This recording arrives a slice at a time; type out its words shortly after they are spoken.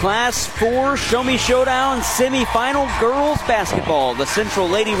Class 4 Show Me Showdown semifinal girls basketball. The Central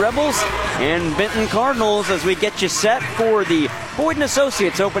Lady Rebels and Benton Cardinals as we get you set for the Boyd &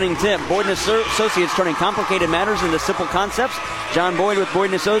 Associates opening tip. Boyd & Associates turning complicated matters into simple concepts. John Boyd with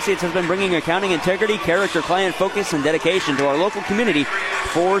Boyd & Associates has been bringing accounting integrity, character, client focus, and dedication to our local community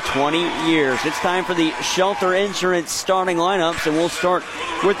for 20 years. It's time for the Shelter Insurance starting lineups, and we'll start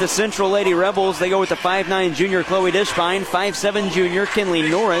with the Central Lady Rebels. They go with the 5'9 junior Chloe Dishbine, 5'7 junior Kinley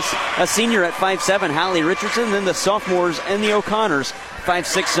Norris, a senior at 5'7 Hallie Richardson, then the sophomores and the O'Connors,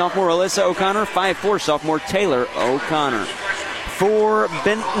 5'6 sophomore Alyssa O'Connor, 5'4 sophomore Taylor O'Connor. For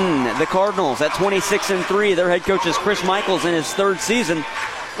Benton, the Cardinals at 26-3. Their head coach is Chris Michaels in his third season.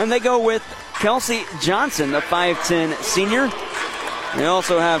 And they go with Kelsey Johnson, the 5'10 senior. They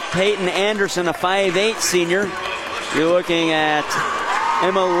also have Peyton Anderson, a 5'8 senior. You're looking at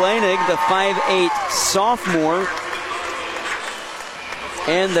Emma Lanig, the 5'8 sophomore.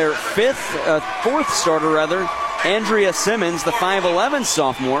 And their fourth starter, Andrea Simmons, the 5'11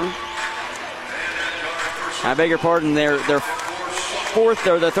 sophomore. I beg your pardon, their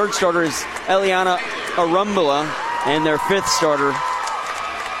the third starter is Eliana Arumbula, and their fifth starter,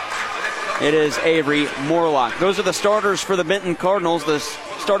 it is Avery Morlock. Those are the starters for the Benton Cardinals. The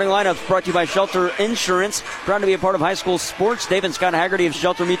starting lineups brought to you by Shelter Insurance. Proud to be a part of high school sports. Dave and Scott Haggerty of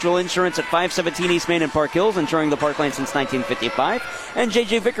Shelter Mutual Insurance at 517 East Main in Park Hills, insuring the Parkland since 1955. And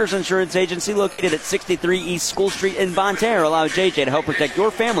JJ Vickers Insurance Agency, located at 63 East School Street in Bonne Terre. Allow JJ to help protect your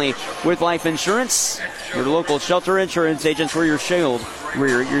family with life insurance. Your local Shelter Insurance agents for your shield.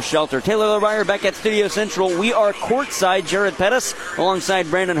 We're your shelter. Taylor LeBrier back at Studio Central. We are courtside. Jared Pettis alongside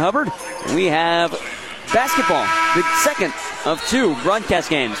Brandon Hubbard. We have basketball, the second of two broadcast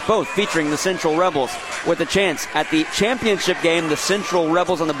games, both featuring the Central Rebels, with a chance at the championship game. The Central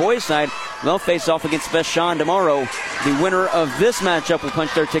Rebels on the boys' side, they'll face off against Vashon tomorrow. The winner of this matchup will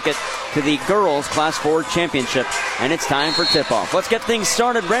punch their ticket to the girls' Class 4 championship. And it's time for tip-off. Let's get things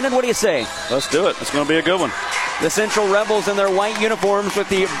started. Brandon, what do you say? Let's do it. It's going to be a good one. The Central Rebels in their white uniforms with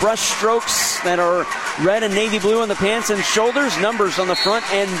the brush strokes that are red and navy blue on the pants and shoulders. Numbers on the front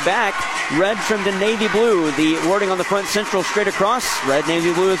and back. Red trimmed in navy blue. The wording on the front, Central straight across. Red,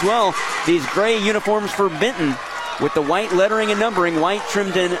 navy blue as well. These gray uniforms for Benton with the white lettering and numbering. White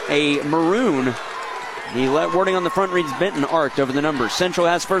trimmed in a maroon. The wording on the front reads Benton arced over the numbers. Central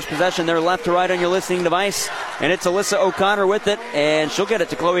has first possession. They're left to right on your listening device. And it's Alyssa O'Connor with it. And she'll get it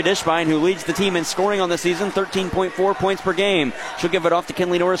to Chloe Dishbine, who leads the team in scoring on the season, 13.4 points per game. She'll give it off to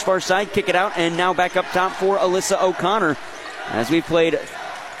Kinley Norris far side, kick it out, and now back up top for Alyssa O'Connor. As we've played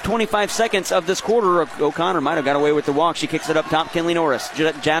 25 seconds of this quarter, O'Connor might have got away with the walk. She kicks it up top, Kinley Norris.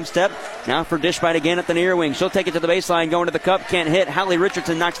 Jab step, now for Dishbite again at the near wing. She'll take it to the baseline, going to the cup, can't hit. Hallie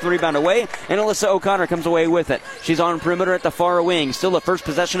Richardson knocks the rebound away, and Alyssa O'Connor comes away with it. She's on perimeter at the far wing. Still the first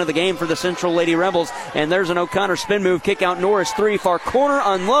possession of the game for the Central Lady Rebels, and there's an O'Connor spin move, kick out Norris, three, far corner,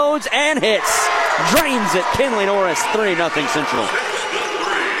 unloads, and hits. Drains it, Kinley Norris, 3-0 Central.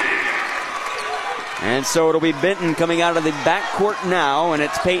 And so it'll be Benton coming out of the backcourt now, and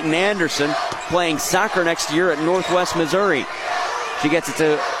it's Peyton Anderson playing soccer next year at Northwest Missouri. She gets it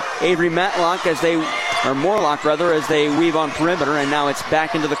to Avery Morlock as they weave on perimeter, and now it's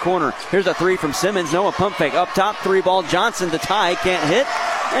back into the corner. Here's a three from Simmons. No, a pump fake up top, three ball. Johnson to tie, can't hit.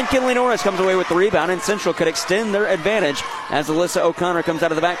 And Kinley Norris comes away with the rebound, and Central could extend their advantage as Alyssa O'Connor comes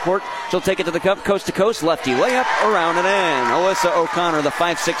out of the backcourt. She'll take it to the cup, coast to coast, lefty layup, around and in. Alyssa O'Connor, the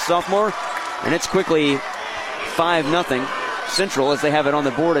 5'6 sophomore. And it's quickly 5-0 Central as they have it on the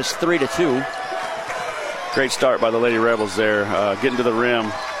board as 3-2. Great start by the Lady Rebels there, getting to the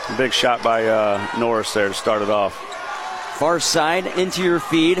rim. Big shot by Norris there to start it off. Far side into your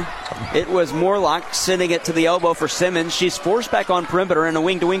feed. It was Morlock sending it to the elbow for Simmons. She's forced back on perimeter and a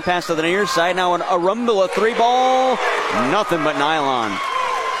wing-to-wing pass to the near side. Now an Arumbula three ball. Nothing but nylon.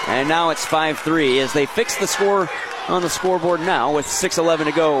 And now it's 5-3 as they fix the score on the scoreboard now with 6:11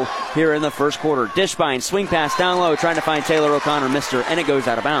 to go here in the first quarter. Dishbine, swing pass down low, trying to find Taylor O'Connor, missed her, and it goes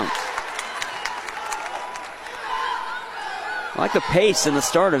out of bounds. I like the pace in the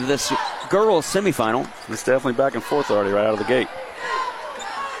start of this girls semifinal. It's definitely back and forth already right out of the gate.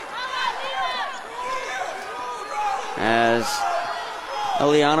 As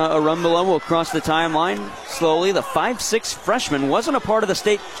Eliana Arumbula will cross the timeline slowly. The 5'6 freshman wasn't a part of the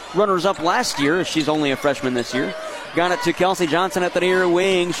state runners-up last year. She's only a freshman this year. Got it to Kelsey Johnson at the near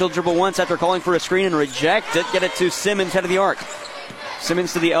wing. She'll dribble once after calling for a screen and reject it. Get it to Simmons, head of the arc.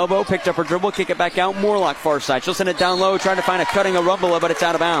 Simmons to the elbow, picked up her dribble, kick it back out. Morlock far side. She'll send it down low, trying to find a cutting Arumbula, but it's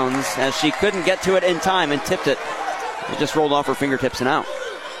out of bounds as she couldn't get to it in time and tipped it. It just rolled off her fingertips and out.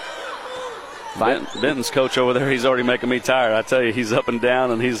 Benton's coach over there, he's already making me tired. I tell you, he's up and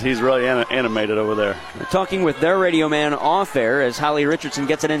down, and he's really animated over there. We're talking with their radio man off air as Holly Richardson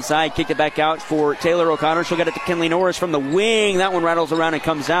gets it inside, kicked it back out for Taylor O'Connor. She'll get it to Kinley Norris from the wing. That one rattles around and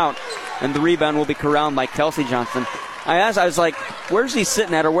comes out, and the rebound will be corralled by Kelsey Johnson. I was like, where's he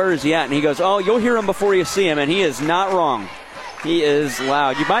sitting at, or where is he at? And he goes, oh, you'll hear him before you see him, and he is not wrong. He is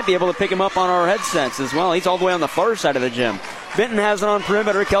loud. You might be able to pick him up on our headsets as well. He's all the way on the far side of the gym. Benton has it on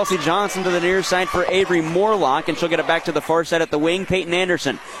perimeter. Kelsey Johnson to the near side for Avery Morlock, and she'll get it back to the far side at the wing. Peyton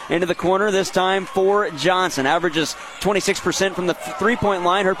Anderson into the corner, this time for Johnson. Averages 26% from the three-point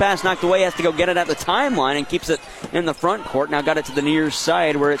line. Her pass knocked away, has to go get it at the timeline and keeps it in the front court. Now got it to the near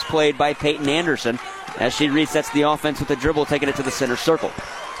side where it's played by Peyton Anderson as she resets the offense with the dribble, taking it to the center circle.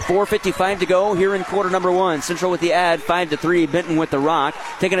 4:55 to go here in quarter number one. Central with the ad, 5-3. Benton with the rock.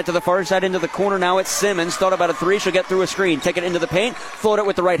 Taking it to the far side into the corner. Now it's Simmons. Thought about a three. She'll get through a screen. Take it into the paint. Float it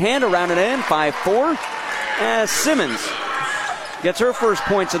with the right hand. Around and in. 5-4. As Simmons gets her first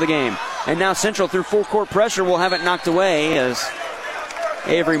points of the game. And now Central, through full court pressure, will have it knocked away as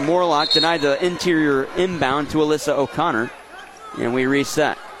Avery Morlock denied the interior inbound to Alyssa O'Connor. And we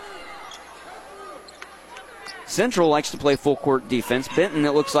reset. Central likes to play full court defense. Benton,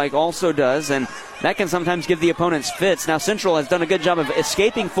 it looks like, also does, and that can sometimes give the opponents fits. Now, Central has done a good job of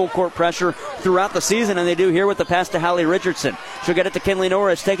escaping full court pressure throughout the season, and they do here with the pass to Hallie Richardson. She'll get it to Kinley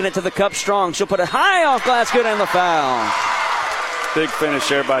Norris, taking it to the cup strong. She'll put it high off glass, good, and the foul. Big finish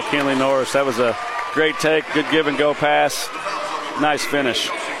there by Kinley Norris. That was a great take, good give and go pass. Nice finish.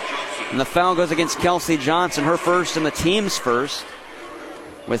 And the foul goes against Kelsey Johnson, her first and the team's first.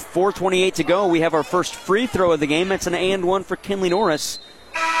 With 4:28 to go, we have our first free throw of the game. It's an and one for Kinley Norris.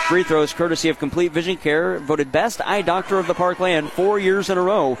 Free throws courtesy of Complete Vision Care, voted best eye doctor of the Parkland 4 years in a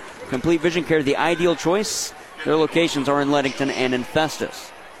row. Complete Vision Care, the ideal choice. Their locations are in Leadington and in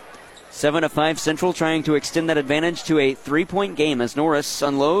Festus. 7-5 Central, trying to extend that advantage to a 3-point game as Norris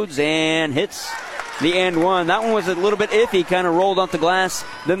unloads and hits the and one. That one was a little bit iffy, kind of rolled off the glass,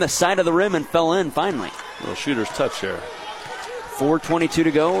 then the side of the rim and fell in finally. Little shooter's touch there. 4:22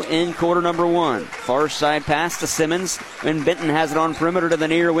 to go in quarter number one. Far side pass to Simmons, and Benton has it on perimeter to the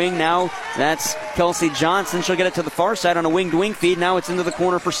near wing. Now that's Kelsey Johnson. She'll get it to the far side on a wing-to-wing feed. Now it's into the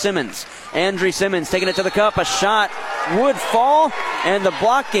corner for Simmons. Andre Simmons taking it to the cup. A shot would fall, and the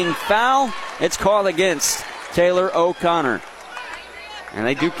blocking foul, it's called against Taylor O'Connor. And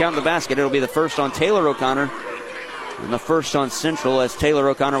they do count the basket. It'll be the first on Taylor O'Connor and the first on Central as Taylor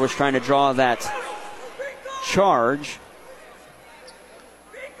O'Connor was trying to draw that charge.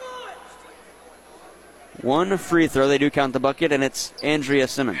 One free throw. They do count the bucket, and it's Andrea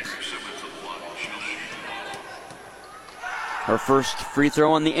Simmons. Her first free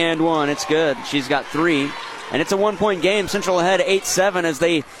throw on the and one. It's good. She's got three. And it's a 1-point game. Central ahead 8-7 as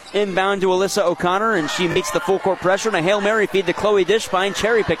they inbound to Alyssa O'Connor, and she meets the full court pressure. And a Hail Mary feed to Chloe Dishpine.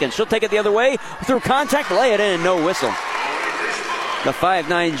 Cherry picking. She'll take it the other way. Through contact, lay it in. No whistle. The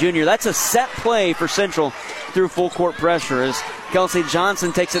 5'9 junior. That's a set play for Central through full court pressure as Kelsey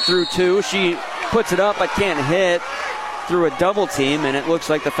Johnson takes it through two. She puts it up but can't hit through a double team, and it looks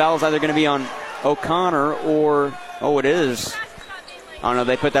like the foul's either going to be on O'Connor or, it is. Oh, no,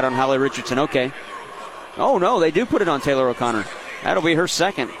 they put that on Holly Richardson. Okay. Oh, no, they do put it on Taylor O'Connor. That'll be her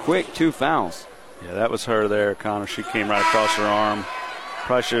second. Quick, 2 fouls. Yeah, that was her there, O'Connor. She came right across her arm.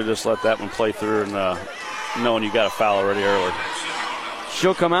 Probably should have just let that one play through and knowing you got a foul already early.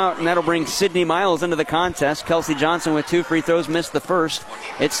 She'll come out, and that'll bring Sydney Miles into the contest. Kelsey Johnson with 2 free throws, missed the first.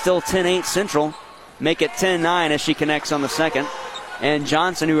 It's still 10-8 Central. Make it 10-9 as she connects on the second. And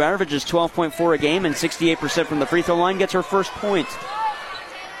Johnson, who averages 12.4 a game and 68% from the free throw line, gets her first point.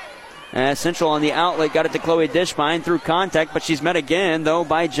 Central on the outlet, got it to Chloe Dishpine through contact, but she's met again, though,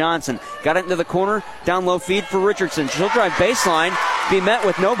 by Johnson. Got it into the corner, down low feed for Richardson. She'll drive baseline, be met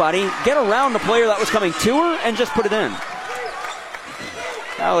with nobody, get around the player that was coming to her, and just put it in.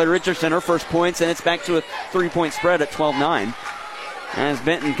 Holly Richardson, her first points, and it's back to a 3-point spread at 12-9. As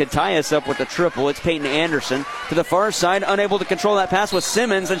Benton could tie us up with a triple, it's Peyton Anderson to the far side, unable to control that pass with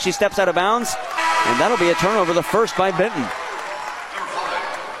Simmons, and she steps out of bounds, and that'll be a turnover, the first by Benton.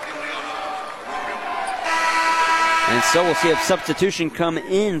 And so we'll see a substitution come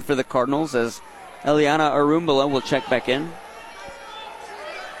in for the Cardinals as Eliana Arumbala will check back in.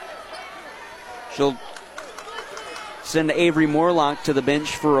 She'll send Avery Morlock to the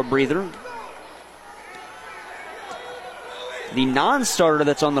bench for a breather. The non-starter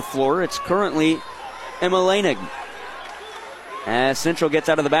that's on the floor, it's currently Emma Lanig. As Central gets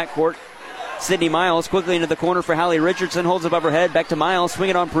out of the backcourt, Sydney Miles quickly into the corner for Hallie Richardson. Holds above her head. Back to Miles. Swing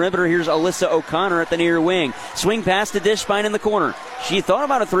it on perimeter. Here's Alyssa O'Connor at the near wing. Swing pass to Dishbine in the corner. She thought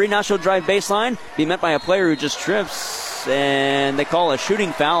about a three. Now she'll drive baseline. Be met by a player who just trips. And they call a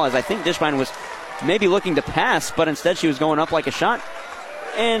shooting foul, as I think Dishbine was maybe looking to pass, but instead she was going up like a shot.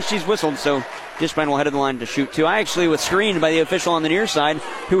 And she's whistled, so Dishbine will head to the line to shoot two. I actually was screened by the official on the near side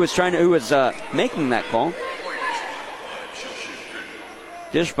who was making that call.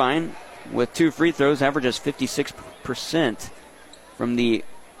 Dishbine with 2 free throws, averages 56% from the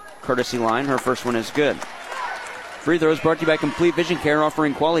courtesy line. Her first one is good. Free throws brought to you by Complete Vision Care,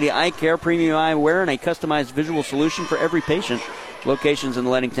 offering quality eye care, premium eyewear, and a customized visual solution for every patient. Locations in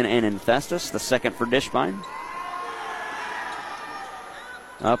Leadington and in Festus. The second for Dishbine.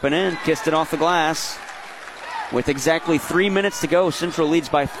 Up and in, kissed it off the glass. With exactly 3 minutes to go, Central leads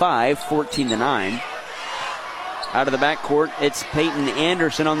by 5, 14-9. Out of the backcourt, it's Peyton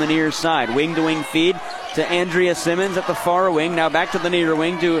Anderson on the near side. Wing-to-wing feed to Andrea Simmons at the far wing. Now back to the near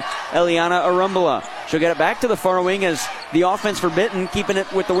wing to Eliana Arumbala. She'll get it back to the far wing as the offense for Benton, keeping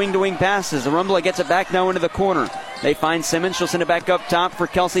it with the wing-to-wing passes. Arumbala gets it back now into the corner. They find Simmons. She'll send it back up top for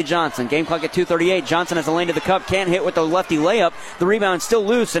Kelsey Johnson. Game clock at 2:38. Johnson has a lane to the cup. Can't hit with the lefty layup. The rebound still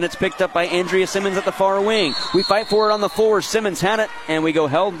loose, and it's picked up by Andrea Simmons at the far wing. We fight for it on the floor. Simmons had it, and we go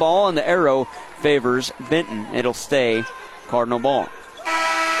held ball, and the arrow favors Benton. It'll stay Cardinal ball.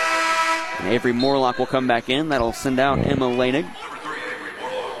 And Avery Morlock will come back in. That'll send out Emma Lanig.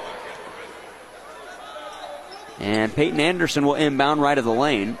 And Peyton Anderson will inbound right of the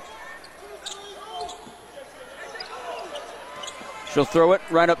lane. She'll throw it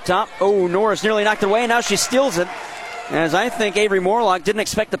right up top. Oh, Norris nearly knocked it away. Now she steals it. As I think Avery Morlock didn't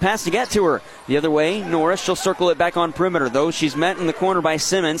expect the pass to get to her. The other way, Norris, she'll circle it back on perimeter. Though she's met in the corner by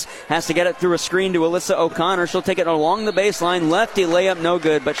Simmons. Has to get it through a screen to Alyssa O'Connor. She'll take it along the baseline. Lefty layup, no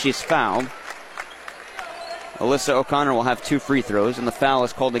good, but she's fouled. Alyssa O'Connor will have 2 free throws, and the foul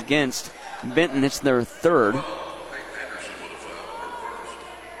is called against Benton. It's their third.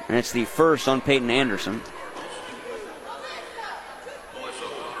 And it's the first on Peyton Anderson.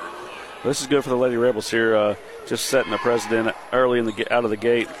 This is good for the Lady Rebels here. Just setting the precedent early out of the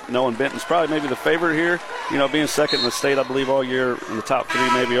gate, knowing Benton's probably maybe the favorite here. You know, being second in the state, I believe, all year, in the top 3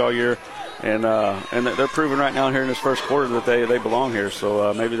 maybe all year. And they're proving right now here in this first quarter that they belong here.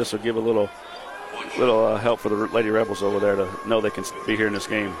 So maybe this will give a little help for the Lady Rebels over there to know they can be here in this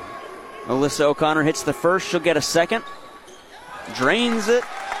game. Alyssa O'Connor hits the first. She'll get a second. Drains it.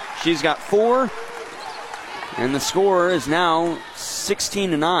 She's got 4. And the score is now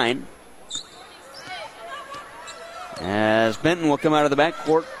 16-9. As Benton will come out of the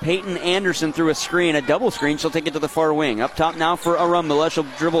backcourt, Peyton Anderson through a screen, a double screen. She'll take it to the far wing. Up top now for Arumbala. She'll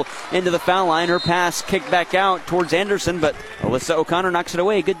dribble into the foul line. Her pass kicked back out towards Anderson, but Alyssa O'Connor knocks it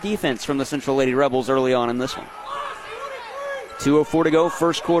away. Good defense from the Central Lady Rebels early on in this one. 2:04 to go,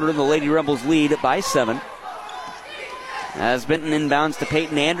 first quarter. The Lady Rebels lead by 7. As Benton inbounds to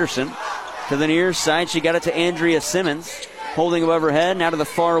Peyton Anderson. To the near side, she got it to Andrea Simmons. Holding above her head, now to the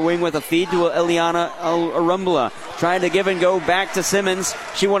far wing with a feed to Eliana Arumbala. Trying to give and go back to Simmons.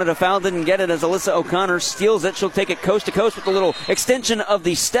 She wanted a foul, didn't get it as Alyssa O'Connor steals it. She'll take it coast to coast with a little extension of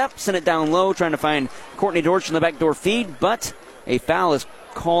the step. Send it down low, trying to find Courtney Dortch in the backdoor feed. But a foul is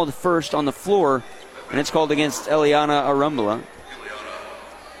called first on the floor, and it's called against Eliana Arumbala.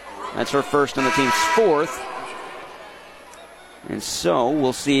 That's her first and the team's 4th. And so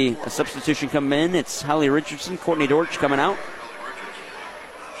we'll see a substitution come in. It's Hallie Richardson, Courtney Dortch coming out.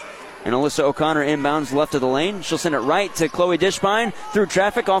 And Alyssa O'Connor inbounds left of the lane. She'll send it right to Chloe Dishbine. Through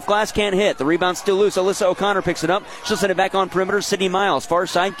traffic, off glass, can't hit. The rebound still loose. Alyssa O'Connor picks it up. She'll send it back on perimeter. Sydney Miles, far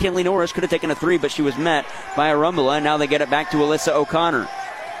side. Kinley Norris could have taken a 3, but she was met by Arumbala. And now they get it back to Alyssa O'Connor.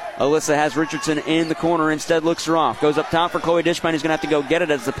 Alyssa has Richardson in the corner. Instead looks her off. Goes up top for Chloe Dishbine, who's going to have to go get it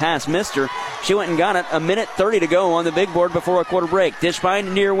as the pass missed her. She went and got it. 1:30 to go on the big board before a quarter break.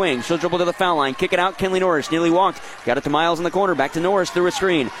 Dishbine near wing. She'll dribble to the foul line. Kick it out. Kinley Norris nearly walked. Got it to Miles in the corner. Back to Norris through a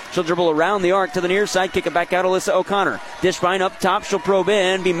screen. She'll dribble around the arc to the near side. Kick it back out. Alyssa O'Connor. Dishbine up top. She'll probe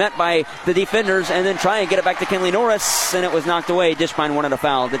in. Be met by the defenders and then try and get it back to Kinley Norris. And it was knocked away. Dishbine wanted a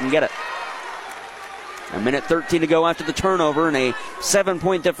foul. Didn't get it. 1:13 to go after the turnover and a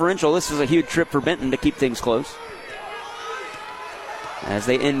 7-point differential. This is a huge trip for Benton to keep things close. As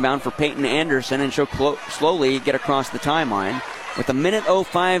they inbound for Peyton Anderson, and she'll slowly get across the timeline with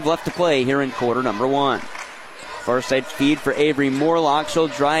 1:05 left to play here in quarter number 1. Far side feed for Avery Morlock. She'll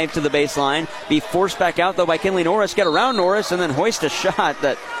drive to the baseline. Be forced back out, though, by Kinley Norris. Get around Norris and then hoist a shot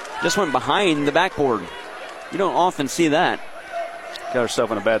that just went behind the backboard. You don't often see that. Got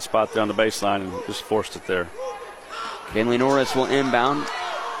herself in a bad spot there on the baseline and just forced it there. Kinley Norris will inbound.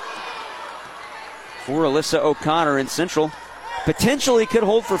 for Alyssa O'Connor in Central. Potentially could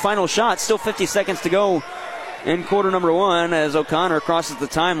hold for final shot. Still 50 seconds to go in quarter number 1 as O'Connor crosses the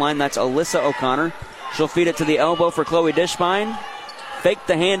timeline. That's Alyssa O'Connor. She'll feed it to the elbow for Chloe Dishbine. Fake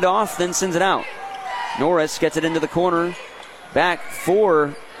the handoff, then sends it out. Norris gets it into the corner. Back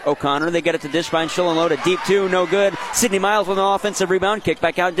for O'Connor. They get it to Dishbine. She'll unload a deep 2. No good. Sydney Miles with an offensive rebound. Kick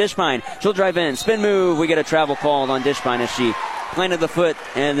back out Dishbine. She'll drive in. Spin move. We get a travel called on Dishbine as she planted the foot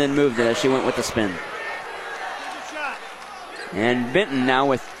and then moved it as she went with the spin. And Benton now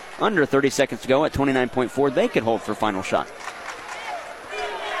with under 30 seconds to go at 29.4. They could hold for final shot.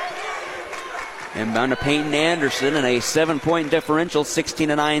 Inbound to Peyton Anderson and a 7-point differential,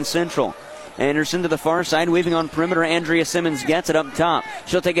 16-9 Central. Anderson to the far side, weaving on perimeter. Andrea Simmons gets it up top.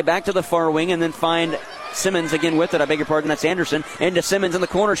 She'll take it back to the far wing and then find Simmons again with it. I beg your pardon, that's Anderson. Into Simmons in the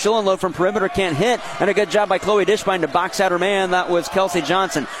corner. She'll unload from perimeter, can't hit. And a good job by Chloe Dishbine to box out her man. That was Kelsey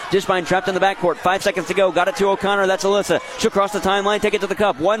Johnson. Dishbine trapped in the backcourt. 5 seconds to go. Got it to O'Connor. That's Alyssa. She'll cross the timeline, take it to the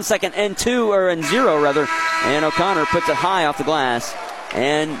cup. 1 second and 0 rather. And O'Connor puts it high off the glass.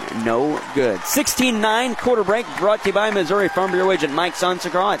 And no good. 16-9 quarter break brought to you by Missouri Farm Bureau agent Mike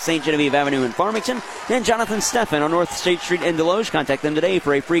Sonsegraw at St. Genevieve Avenue in Farmington and Jonathan Steffen on North State Street in Deloge. Contact them today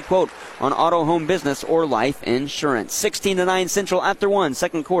for a free quote on auto, home, business, or life insurance. 16-9 Central after 1.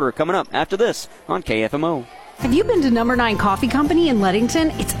 Second quarter coming up after this on KFMO. Have you been to Number 9 Coffee Company in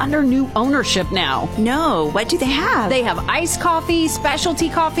Leadington? It's under new ownership now. No, what do they have? They have iced coffee, specialty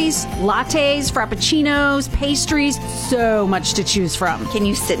coffees, lattes, frappuccinos, pastries, so much to choose from. Can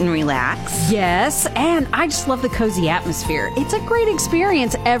you sit and relax? Yes, and I just love the cozy atmosphere. It's a great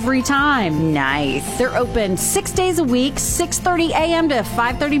experience every time. Nice. They're open 6 days a week, 6:30 a.m. to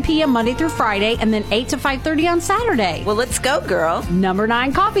 5:30 p.m. Monday through Friday, and then 8 to 5:30 on Saturday. Well, let's go, girl. Number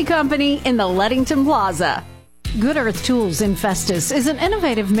 9 Coffee Company in the Leadington Plaza. Good Earth Tools in Festus is an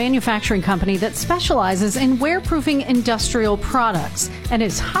innovative manufacturing company that specializes in wear-proofing industrial products and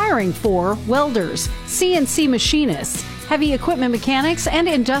is hiring for welders, CNC machinists, heavy equipment mechanics, and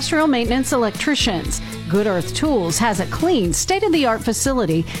industrial maintenance electricians. Good Earth Tools has a clean, state-of-the-art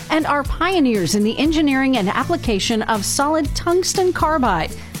facility and are pioneers in the engineering and application of solid tungsten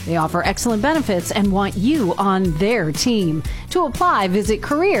carbide. They offer excellent benefits and want you on their team. To apply, visit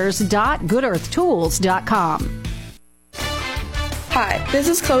careers.goodearthtools.com. Hi, this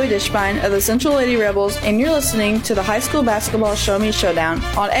is Chloe Dishbine of the Central Lady Rebels, and you're listening to the High School Basketball Show Me Showdown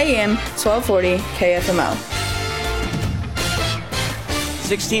on AM 1240 KFMO.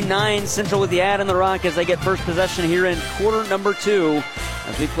 16-9 Central with the ad in the rock as they get first possession here in quarter number 2.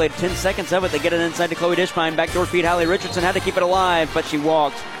 As we played 10 seconds of it, they get it inside to Chloe Dishbine. Backdoor feed, Hallie Richardson had to keep it alive, but she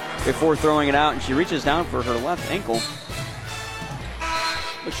walked before throwing it out, and she reaches down for her left ankle.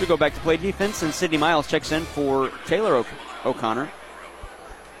 But she'll go back to play defense, and Sydney Miles checks in for Taylor O'Connor.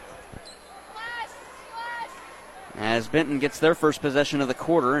 As Benton gets their first possession of the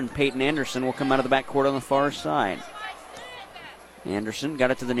quarter, and Peyton Anderson will come out of the backcourt on the far side. Anderson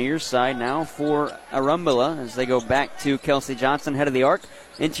got it to the near side now for Arumbula as they go back to Kelsey Johnson, head of the arc.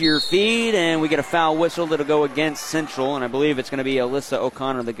 Into your feed, and we get a foul whistle that'll go against Central, and I believe it's going to be Alyssa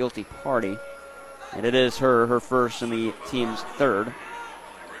O'Connor, the guilty party. And it is her first and the team's third.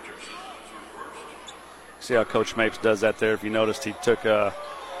 See how Coach Mapes does that there. If you noticed, he took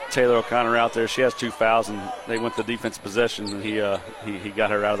Taylor O'Connor out there. She has 2 fouls, and they went to defense possession, and he got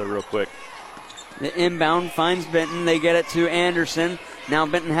her out of there real quick. The inbound finds Benton. They get it to Anderson. Now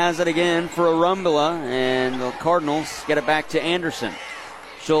Benton has it again for Arumbula, and the Cardinals get it back to Anderson.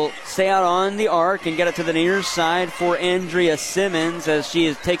 She'll stay out on the arc and get it to the near side for Andrea Simmons as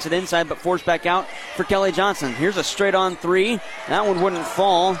she takes it inside but forced back out for Kelly Johnson. Here's a straight-on 3. That one wouldn't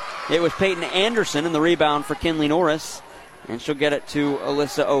fall. It was Peyton Anderson in the rebound for Kinley Norris, and she'll get it to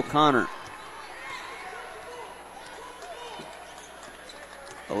Alyssa O'Connor.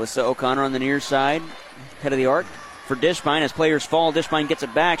 Alyssa O'Connor on the near side, head of the arc for Dishbine. As players fall, Dishbine gets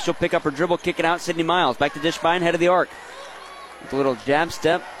it back. She'll pick up her dribble, kick it out. Sydney Miles back to Dishbine, head of the arc. With a little jab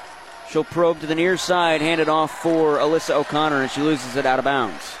step, she'll probe to the near side, hand it off for Alyssa O'Connor, and she loses it out of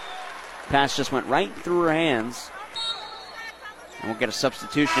bounds. Pass just went right through her hands. And we'll get a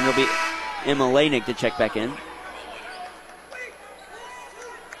substitution. It'll be Emma Lanig to check back in.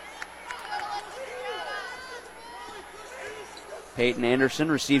 Peyton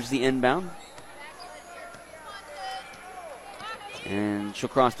Anderson receives the inbound. And she'll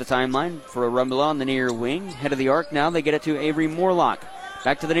cross the timeline for Arumbula on the near wing. Head of the arc now. They get it to Avery Morlock.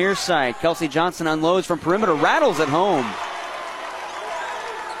 Back to the near side. Kelsey Johnson unloads from perimeter. Rattles it home.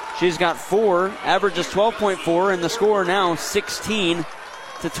 She's got 4. Averages 12.4. And the score now 16-12.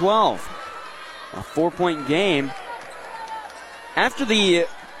 A 4-point game. After the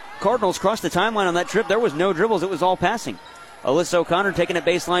Cardinals crossed the timeline on that trip. There was no dribbles. It was all passing. Alyssa O'Connor taking it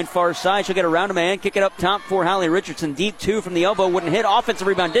baseline far side. She'll get around a man, kick it up top for Hallie Richardson. Deep 2 from the elbow. Wouldn't hit. Offensive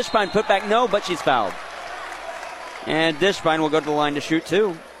rebound. Dishbine put back. No, but she's fouled. And Dishbine will go to the line to shoot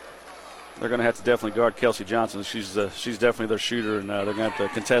 2. They're going to have to definitely guard Kelsey Johnson. She's definitely their shooter, and they're going to have to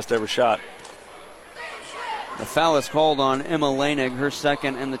contest every shot. The foul is called on Emma Lanig, her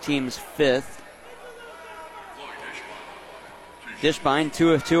second and the team's 5th. Dishbine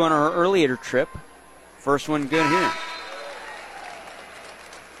 2 of 2 on her earlier trip. First one good here.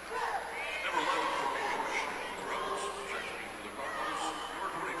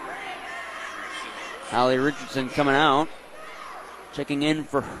 Hallie Richardson coming out. Checking in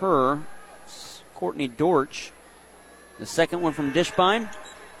for her, Courtney Dortch. The second one from Dishbine.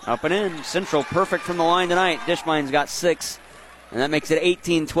 Up and in. Central perfect from the line tonight. Dishbine's got 6. And that makes it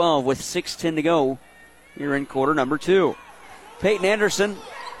 18-12 with 6:10 to go here in quarter number 2. Peyton Anderson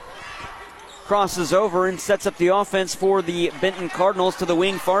crosses over and sets up the offense for the Benton Cardinals to the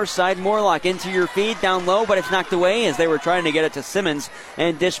wing far side. Morlock into your feed, down low, but it's knocked away as they were trying to get it to Simmons,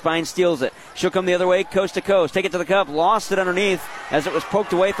 and Dishbine steals it. She'll come the other way, coast to coast, take it to the cup, lost it underneath as it was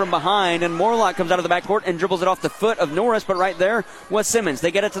poked away from behind, and Morlock comes out of the backcourt and dribbles it off the foot of Norris, but right there was Simmons. They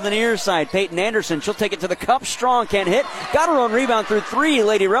get it to the near side. Peyton Anderson, she'll take it to the cup, strong, can't hit, got her own rebound through 3.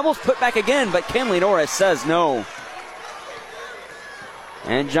 Lady Rebels put back again, but Kenley Norris says no.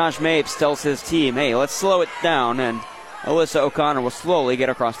 And Josh Mapes tells his team, hey, let's slow it down, and Alyssa O'Connor will slowly get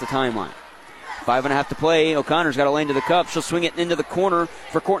across the timeline. 5.5 to play. O'Connor's got a lane to the cup. She'll swing it into the corner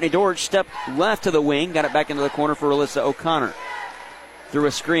for Courtney Dortch. Step left to the wing. Got it back into the corner for Alyssa O'Connor. Through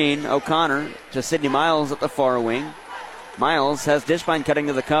a screen, O'Connor to Sydney Miles at the far wing. Miles has Dishbine cutting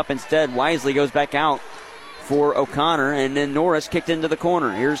to the cup. Instead, Wisely goes back out for O'Connor, and then Norris kicked into the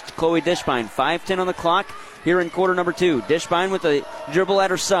corner. Here's Chloe Dishbine. 5:10 on the clock here in quarter number 2. Dishbine with a dribble at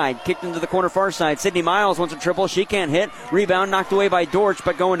her side. Kicked into the corner far side. Sydney Miles wants a triple. She can't hit. Rebound knocked away by Dortch,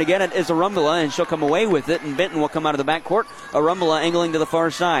 but going to get it is Arumbula, and she'll come away with it, and Benton will come out of the backcourt. Arumbula angling to the far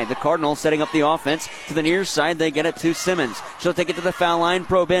side. The Cardinals setting up the offense to the near side. They get it to Simmons. She'll take it to the foul line.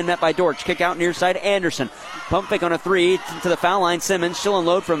 Probe in, met by Dortch. Kick out near side. Anderson. Pump fake on a 3 to the foul line. Simmons. She'll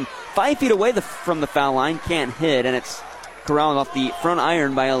unload from 5 feet away from the foul line. Can't hit, and it's corralled off the front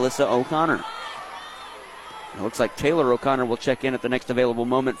iron by Alyssa O'Connor. It looks like Taylor O'Connor will check in at the next available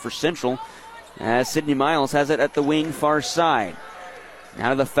moment for Central, as Sydney Miles has it at the wing far side.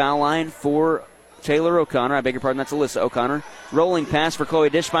 Now to the foul line for Taylor O'Connor. I beg your pardon, that's Alyssa O'Connor. Rolling pass for Chloe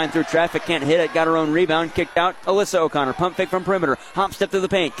Dishbine through traffic. Can't hit it. Got her own rebound. Kicked out. Alyssa O'Connor. Pump fake from perimeter. Hop step through the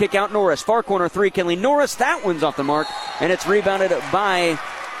paint. Kick out Norris. Far corner 3. Kenley Norris. That one's off the mark. And it's rebounded by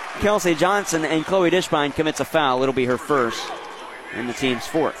Kelsey Johnson. And Chloe Dishbine commits a foul. It'll be her first and the team's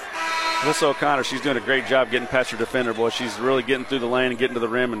 4th. Alyssa O'Connor, she's doing a great job getting past her defender, boy. She's really getting through the lane and getting to the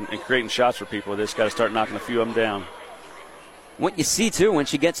rim and creating shots for people. They just got to start knocking a few of them down. What you see, too, when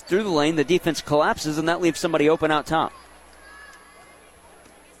she gets through the lane, the defense collapses, and that leaves somebody open out top.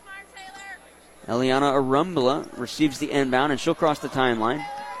 Eliana Arumbula receives the inbound, and she'll cross the timeline.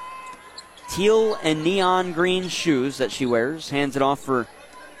 Teal and neon green shoes that she wears. Hands it off for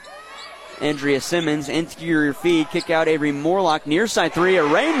Andrea Simmons. Interior feed. Kick out Avery Morlock. Near side 3. A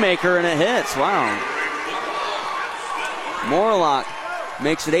rainmaker, and it hits. Wow. Morlock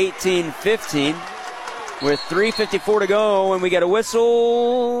makes it 18-15 with 3:54 to go, and we get a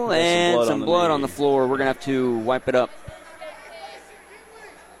whistle and some blood on the floor. We're going to have to wipe it up.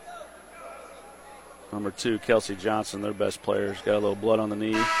 Number 2, Kelsey Johnson, their best player, has got a little blood on the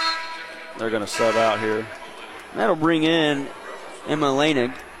knee. They're going to sub out here. That'll bring in Emma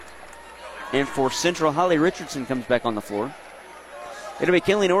Lanig. And for Central, Holly Richardson comes back on the floor. It'll be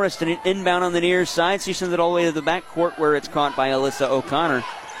Kenley Norris to inbound on the near side. She sends it all the way to the backcourt where it's caught by Alyssa O'Connor.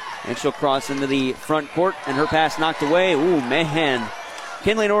 And she'll cross into the front court, and her pass knocked away. Ooh, man.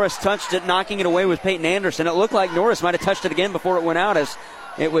 Kenley Norris touched it, knocking it away with Peyton Anderson. It looked like Norris might have touched it again before it went out, as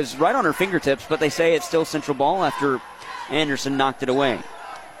it was right on her fingertips, but they say it's still Central ball after Anderson knocked it away.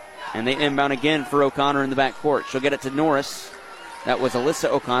 And they inbound again for O'Connor in the backcourt. She'll get it to Norris. That was Alyssa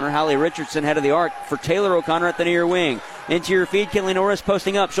O'Connor. Hallie Richardson head of the arc for Taylor O'Connor at the near wing. Interior feed, Kenley Norris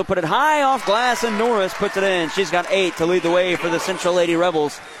posting up. She'll put it high off glass, and Norris puts it in. She's got 8 to lead the way for the Central Lady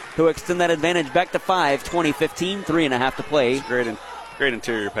Rebels, who extend that advantage back to 5, 20-15, 3.5 to play. Great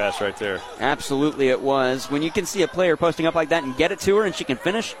interior pass right there. Absolutely it was. When you can see a player posting up like that and get it to her and she can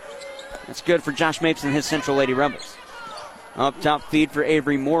finish, that's good for Josh Mapes and his Central Lady Rebels. Up top feed for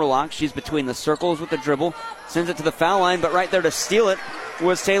Avery Morlock. She's between the circles with the dribble. Sends it to the foul line, but right there to steal it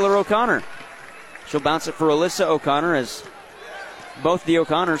was Taylor O'Connor. She'll bounce it for Alyssa O'Connor as both the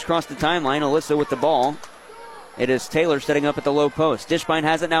O'Connors cross the timeline. Alyssa with the ball. It is Taylor setting up at the low post. Dishbine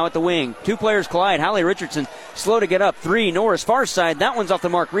has it now at the wing. 2 players collide. Hallie Richardson slow to get up. 3, Norris far side. That one's off the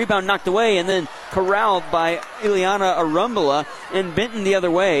mark. Rebound knocked away and then corralled by Ileana Arumbala, and Benton the other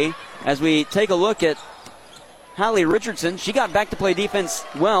way. As we take a look at Hallie Richardson, she got back to play defense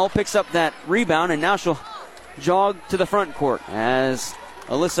well, picks up that rebound, and now she'll jog to the front court as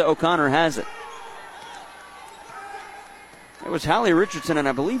Alyssa O'Connor has it. It was Hallie Richardson and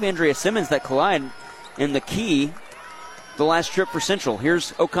I believe Andrea Simmons that collide in the key the last trip for Central.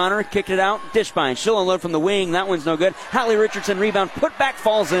 Here's O'Connor, kicked it out. Dishbine, she'll unload from the wing. That one's no good. Hallie Richardson rebound, put back,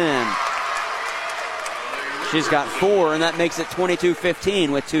 falls in. She's got 4, and that makes it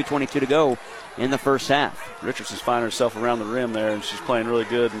 22-15 with 2:22 to go in the first half. Richardson's finding herself around the rim there, and she's playing really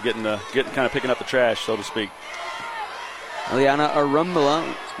good and getting kind of picking up the trash, so to speak. Ileana Arumbala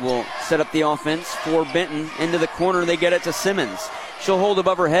will set up the offense for Benton. Into the corner, they get it to Simmons. She'll hold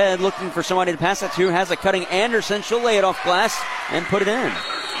above her head, looking for somebody to pass it to. Has a cutting Anderson. She'll lay it off glass and put it in.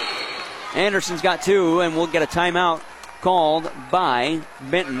 Anderson's got 2, and we'll get a timeout called by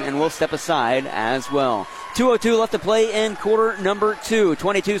Benton, and we'll step aside as well. 2:02 left to play in quarter number 2.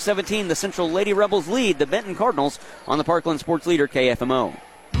 22-17, the Central Lady Rebels lead the Benton Cardinals on the Parkland Sports Leader KFMO.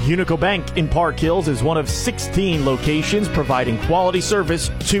 Unico Bank in Park Hills is one of 16 locations providing quality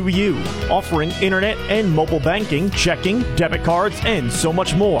service to you, offering internet and mobile banking, checking, debit cards, and so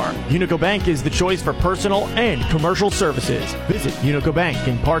much more. Unico Bank is the choice for personal and commercial services. Visit Unico Bank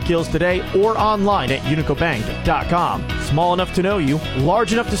in Park Hills today or online at unicobank.com. Small enough to know you,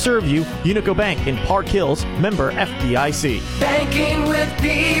 large enough to serve you, Unico Bank in Park Hills, member FDIC. Banking with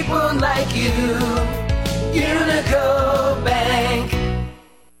people like you, Unico Bank.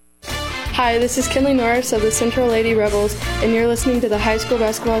 Hi, this is Kinley Norris of the Central Lady Rebels, and you're listening to the High School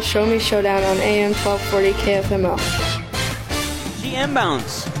Basketball Show Me Showdown on AM 1240 KFMO. She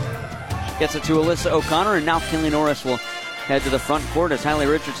inbounds. Gets it to Alyssa O'Connor, and now Kinley Norris will head to the front court as Hallie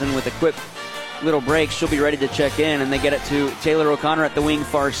Richardson with a quick little break. She'll be ready to check in, and they get it to Taylor O'Connor at the wing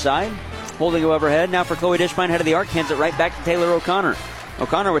far side. Holding above her head. Now for Chloe Dishbine, head of the arc, hands it right back to Taylor O'Connor.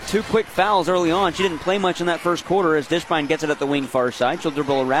 O'Connor with 2 quick fouls early on. She didn't play much in that first quarter as Dishbine gets it at the wing far side. She'll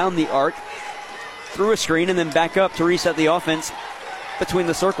dribble around the arc, through a screen, and then back up to reset the offense between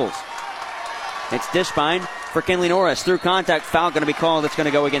the circles. It's Dishbine for Kinley Norris. Through contact, foul going to be called. It's going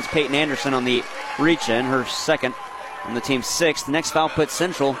to go against Peyton Anderson on the reach-in, her second and the team's 6th. The next foul puts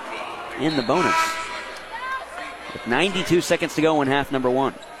Central in the bonus. With 92 seconds to go in half number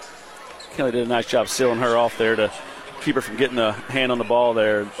 1. Kelly did a nice job sealing her off there to keep her from getting a hand on the ball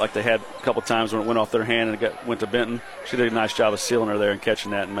there like they had a couple times when it went off their hand and went to Benton. She did a nice job of sealing her there and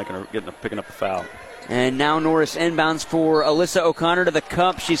catching that and picking up a foul. And now Norris inbounds for Alyssa O'Connor to the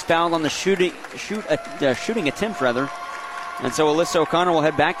cup. She's fouled on the shooting attempt, And so Alyssa O'Connor will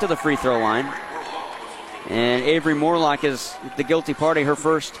head back to the free throw line. And Avery Morlock is the guilty party, her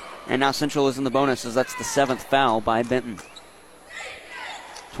first. And now Central is in the bonus as that's the 7th foul by Benton.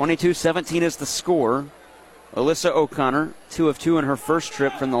 22-17 is the score. Alyssa O'Connor, 2 of 2 in her first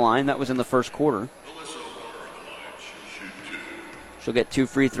trip from the line. That was in the first quarter. She'll get 2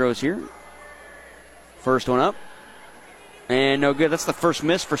 free throws here. First one up. And no good. That's the first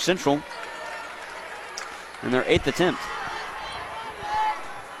miss for Central. And their 8th attempt.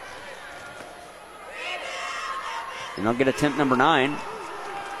 And they'll get attempt number 9.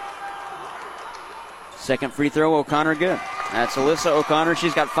 Second free throw, O'Connor good. That's Alyssa O'Connor.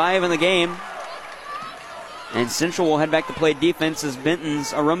 She's got 5 in the game. And Central will head back to play defense as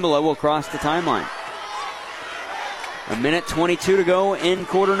Benton's Arumbala will cross the timeline. 1:22 to go in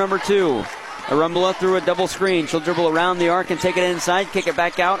quarter number 2. Arumbala through a double screen. She'll dribble around the arc and take it inside. Kick it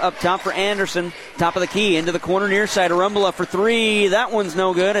back out up top for Anderson. Top of the key into the corner near side. Arumbala for 3. That one's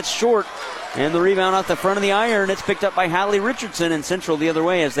no good. It's short. And the rebound off the front of the iron. It's picked up by Hallie Richardson, and Central the other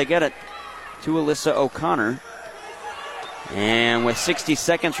way as they get it to Alyssa O'Connor. And with 60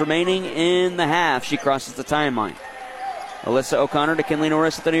 seconds remaining in the half, she crosses the timeline. Alyssa O'Connor to Kinley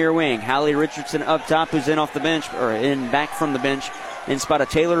Norris at the near wing. Hallie Richardson up top, who's in off the bench, or in back from the bench, in spot of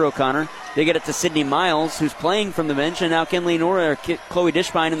Taylor O'Connor. They get it to Sydney Miles, who's playing from the bench, and now Chloe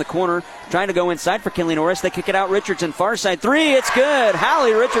Dishbine in the corner, trying to go inside for Kinley Norris. They kick it out. Richardson, far side 3. It's good.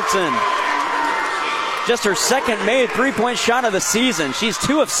 Hallie Richardson. Just her second made 3-point shot of the season. She's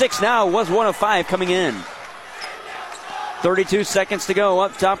 2 of 6 now, was 1 of 5 coming in. 32 seconds to go.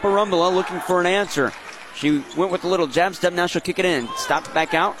 Up top, Arumbala looking for an answer. She went with a little jab step. Now she'll kick it in. Stopped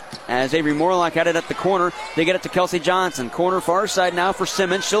back out as Avery Morlock had it at the corner. They get it to Kelsey Johnson. Corner far side now for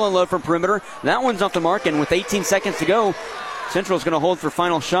Simmons. She'll unload from perimeter. That one's off the mark, and with 18 seconds to go, Central's going to hold for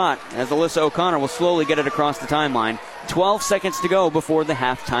final shot as Alyssa O'Connor will slowly get it across the timeline. 12 seconds to go before the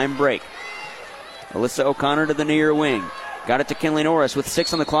halftime break. Alyssa O'Connor to the near wing. Got it to Kinley Norris with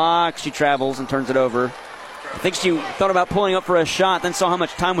 6 on the clock. She travels and turns it over. I think she thought about pulling up for a shot, then saw how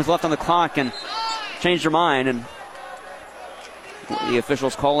much time was left on the clock and changed her mind. And the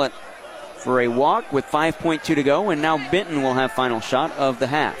officials call it for a walk with 5.2 to go. And now Benton will have final shot of the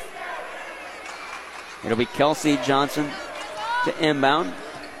half. It'll be Kelsey Johnson to inbound.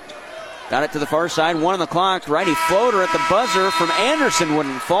 Got it to the far side. 1 on the clock. Righty floater at the buzzer from Anderson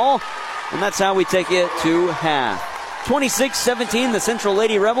wouldn't fall. And that's how we take it to half. 26-17, the Central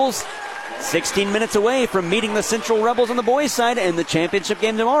Lady Rebels. 16 minutes away from meeting the Central Rebels on the boys' side in the championship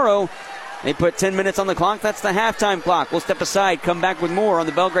game tomorrow. They put 10 minutes on the clock. That's the halftime clock. We'll step aside, come back with more on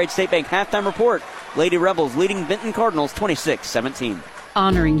the Belgrade State Bank halftime report. Lady Rebels leading Benton Cardinals 26-17.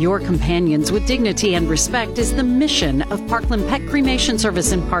 Honoring your companions with dignity and respect is the mission of Parkland Pet Cremation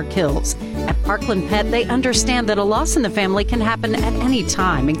Service in Park Hills. At Parkland Pet, they understand that a loss in the family can happen at any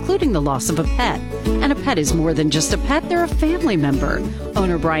time, including the loss of a pet. And a pet is more than just a pet, they're a family member.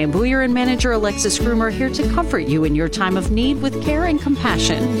 Owner Brian Booyer and manager Alexis Groomer are here to comfort you in your time of need with care and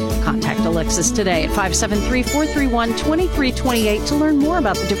compassion. Contact Alexis today at 573-431-2328 to learn more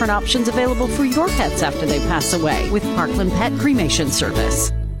about the different options available for your pets after they pass away with Parkland Pet Cremation Service.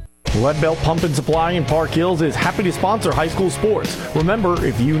 Lead Belt Pump and Supply in Park Hills is happy to sponsor high school sports. Remember,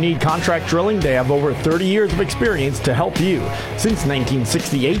 if you need contract drilling, they have over 30 years of experience to help you. Since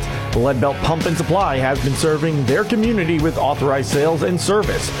 1968, Lead Belt Pump and Supply has been serving their community with authorized sales and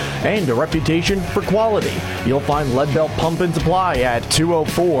service and a reputation for quality. You'll find Lead Belt Pump and Supply at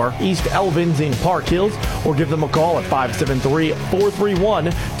 204 East Elvins in Park Hills or give them a call at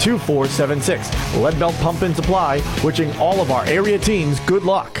 573-431-2476. Lead Belt Pump and Supply, wishing all of our area teams good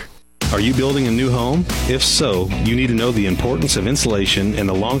luck. Are you building a new home? If so, you need to know the importance of insulation and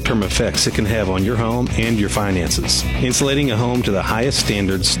the long-term effects it can have on your home and your finances. Insulating a home to the highest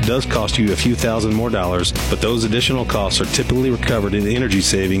standards does cost you a few $1,000s more, but those additional costs are typically recovered in energy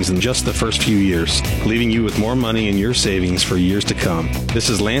savings in just the first few years, leaving you with more money in your savings for years to come. This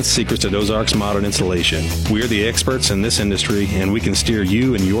is Lance Secrets at Ozarks Modern Insulation. We are the experts in this industry, and we can steer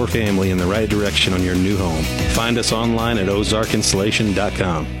you and your family in the right direction on your new home. Find us online at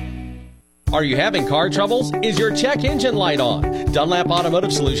ozarkinsulation.com. Are you having car troubles? Is your check engine light on? Dunlap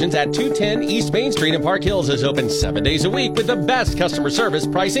Automotive Solutions at 210 East Main Street in Park Hills is open 7 days a week with the best customer service,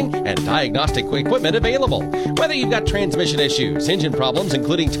 pricing, and diagnostic equipment available. Whether you've got transmission issues, engine problems,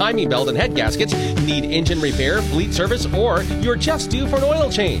 including timing belt and head gaskets, need engine repair, fleet service, or you're just due for an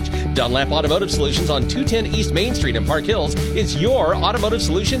oil change, Dunlap Automotive Solutions on 210 East Main Street in Park Hills is your automotive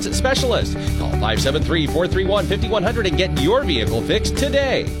solutions specialist. Call 573-431-5100 and get your vehicle fixed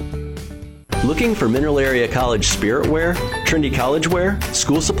today. Looking for Mineral Area College spirit wear, trendy college wear,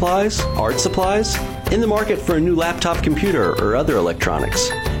 school supplies, art supplies? In the market for a new laptop computer or other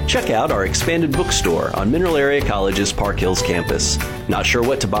electronics? Check out our expanded bookstore on Mineral Area College's Park Hills campus. Not sure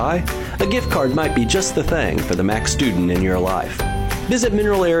what to buy? A gift card might be just the thing for the Mac student in your life. Visit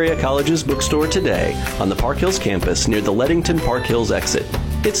Mineral Area College's bookstore today on the Park Hills campus near the Leadington Park Hills exit.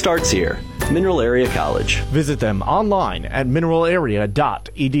 It starts here. Mineral Area College. Visit them online at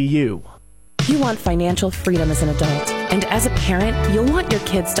mineralarea.edu. You want financial freedom as an adult, and as a parent, you'll want your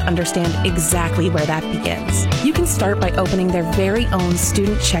kids to understand exactly where that begins. You can start by opening their very own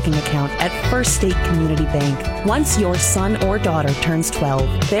student checking account at First State Community Bank. Once your son or daughter turns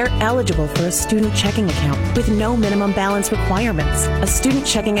 12, they're eligible for a student checking account with no minimum balance requirements. A student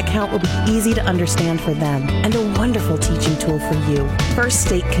checking account will be easy to understand for them and a wonderful teaching tool for you. First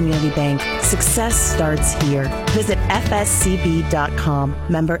State Community Bank. Success starts here. Visit fscb.com.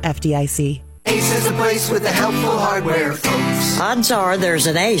 Member FDIC. Ace is a place with the helpful hardware, folks. Odds are there's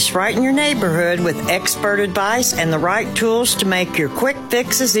an Ace right in your neighborhood with expert advice and the right tools to make your quick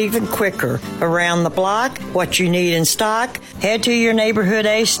fixes even quicker. Around the block, what you need in stock. Head to your neighborhood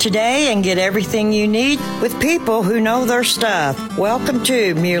Ace today and get everything you need with people who know their stuff. Welcome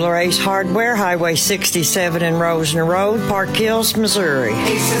to Mueller Ace Hardware, Highway 67 in Rosner Road, Park Hills, Missouri.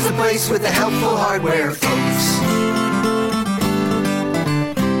 Ace is a place with the helpful hardware, folks.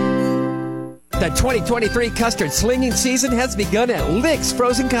 The 2023 custard slinging season has begun at Lick's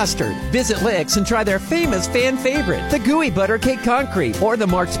Frozen Custard. Visit Lick's and try their famous fan favorite, the Gooey Butter Cake Concrete, or the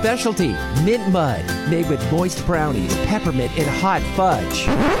Marked Specialty, Mint Mud, made with moist brownies, peppermint, and hot fudge.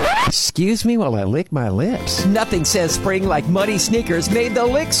 Excuse me while I lick my lips. Nothing says spring like muddy sneakers made the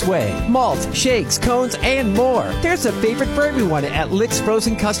Lick's way. Malt, shakes, cones, and more. There's a favorite for everyone at Lick's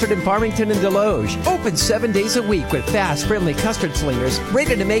Frozen Custard in Farmington and Deloge. Open 7 days a week with fast, friendly custard slingers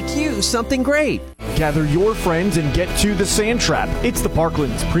ready to make you something great. Gather your friends and get to the Sand Trap. It's the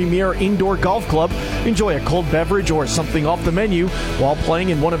Parkland's premier indoor golf club. Enjoy a cold beverage or something off the menu while playing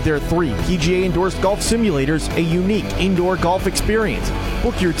in one of their 3 PGA-endorsed golf simulators, a unique indoor golf experience.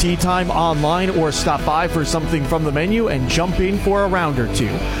 Book your tee time online or stop by for something from the menu and jump in for a round or two.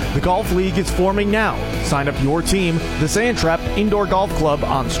 The Golf League is forming now. Sign up your team, the Sand Trap Indoor Golf Club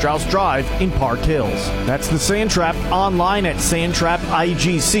on Strauss Drive in Park Hills. That's the Sand Trap, online at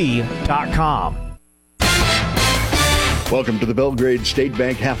sandtrapigc.com. Welcome to the Belgrade State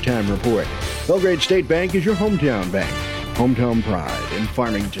Bank Halftime Report. Belgrade State Bank is your hometown bank. Hometown pride in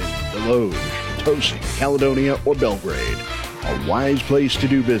Farmington, Deloge, Potosi, Caledonia, or Belgrade. A wise place to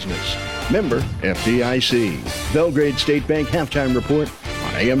do business. Member FDIC. Belgrade State Bank Halftime Report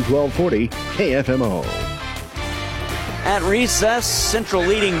on AM 1240 KFMO. At recess, Central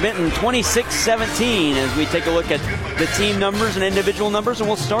leading Benton 26-17 as we take a look at the team numbers and individual numbers, and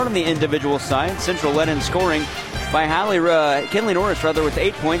we'll start on the individual side. Central led in scoring by Kinley Norris with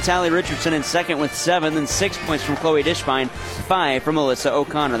 8 points, Hallie Richardson in second with 7, then 6 points from Chloe Dishbine, 5 from Melissa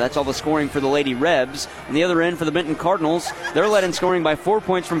O'Connor. That's all the scoring for the Lady Rebs. On the other end for the Benton Cardinals, they're led in scoring by 4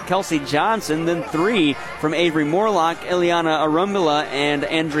 points from Kelsey Johnson, then 3 from Avery Morlock, Ileana Arumbula, and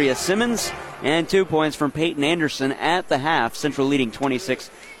Andrea Simmons, and 2 points from Peyton Anderson at the half. Central leading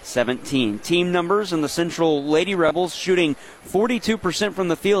 26-17. Team numbers in the Central Lady Rebels shooting 42% from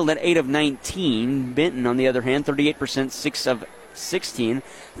the field at 8 of 19. Benton, on the other hand, 38%, 6 of 16.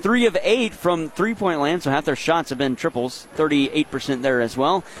 3 of 8 from three-point land, so half their shots have been triples. 38% there as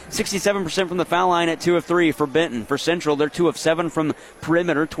well. 67% from the foul line at 2 of 3 for Benton. For Central, they're 2 of 7 from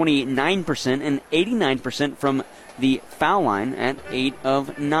perimeter, 29%, and 89% from the foul line at 8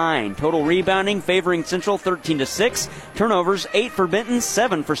 of 9. Total rebounding favoring Central 13-6. Turnovers 8 for Benton,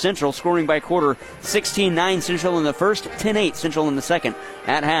 7 for Central. Scoring by quarter 16-9 Central in the first, 10-8 Central in the second.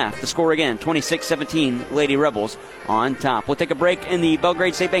 At half, the score again 26-17 Lady Rebels on top. We'll take a break in the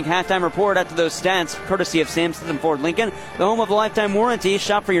Belgrade State Bank halftime report after those stats, courtesy of Sam Stethem Ford Lincoln, the home of a lifetime warranty.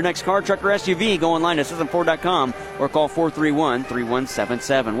 Shop for your next car, truck, or SUV. Go online to StethemFord.com or call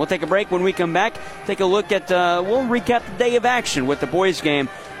 431-3177. We'll take a break. When we come back, take a look at we'll recap the day of action with the boys game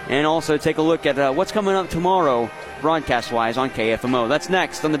and also take a look at what's coming up tomorrow broadcast-wise on KFMO. That's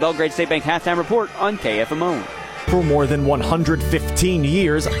next on the Belgrade State Bank halftime report on KFMO. For more than 115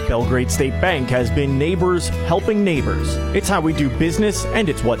 years, Belgrade State Bank has been neighbors helping neighbors. It's how we do business, and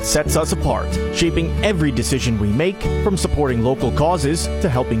it's what sets us apart, shaping every decision we make, from supporting local causes to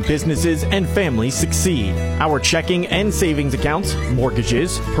helping businesses and families succeed. Our checking and savings accounts,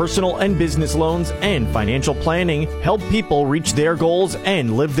 mortgages, personal and business loans, and financial planning help people reach their goals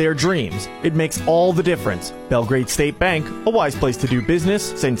and live their dreams. It makes all the difference. Belgrade State Bank, a wise place to do business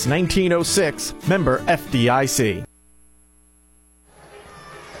since 1906. Member FDIC.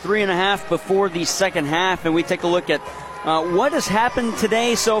 3.5 before the second half, and we take a look at what has happened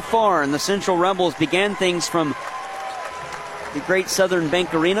today so far. And the Central Rebels began things from the Great Southern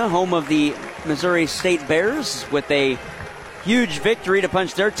Bank Arena, home of the Missouri State Bears, with a huge victory to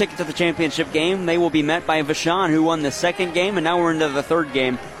punch their ticket to the championship game. They will be met by Vashon, who won the second game, and now we're into the third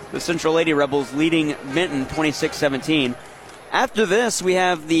game. The Central Lady Rebels leading Benton 26-17. After this, we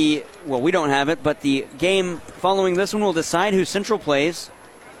have we don't have it, but the game following this one will decide who Central plays.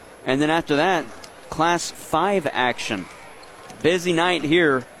 And then after that, Class 5 action. Busy night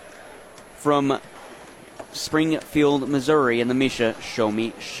here from Springfield, Missouri in the Misha Show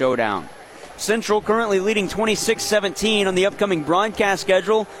Me Showdown. Central currently leading 26-17 on the upcoming broadcast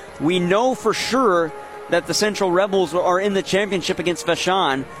schedule. We know for sure that the Central Rebels are in the championship against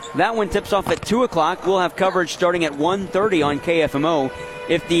Vashon. That one tips off at 2 o'clock. We'll have coverage starting at 1:30 on KFMO.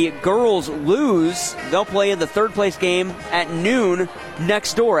 If the girls lose, they'll play in the third place game at noon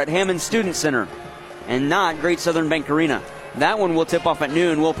next door at Hammond Student Center and not Great Southern Bank Arena. That one will tip off at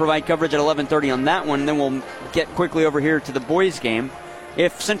noon. We'll provide coverage at 11:30 on that one. Then we'll get quickly over here to the boys game.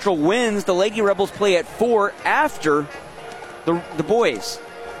 If Central wins, the Lady Rebels play at 4 after the boys.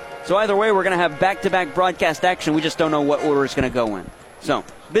 So either way, we're going to have back-to-back broadcast action. We just don't know what order it's going to go in. So,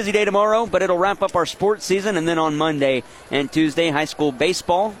 busy day tomorrow, but it'll wrap up our sports season. And then on Monday and Tuesday, high school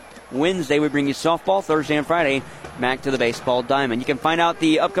baseball. Wednesday, we bring you softball. Thursday and Friday, back to the baseball diamond. You can find out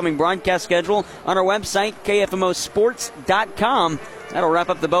the upcoming broadcast schedule on our website, KFMOsports.com. That'll wrap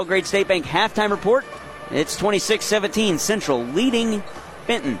up the Belgrade State Bank halftime report. It's 26-17 Central leading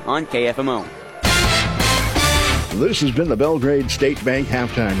Benton on KFMO. This has been the Belgrade State Bank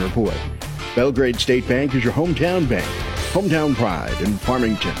Halftime Report. Belgrade State Bank is your hometown bank. Hometown pride in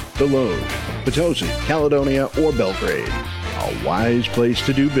Farmington, Deloge, Potosi, Caledonia, or Belgrade. A wise place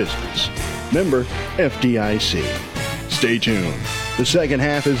to do business. Member FDIC. Stay tuned. The second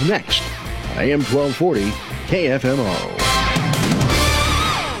half is next AM 1240 KFMO.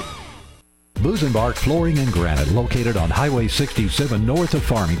 Busenbark Flooring and Granite, located on Highway 67 north of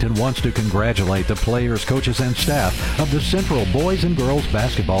Farmington, wants to congratulate the players, coaches, and staff of the Central boys and girls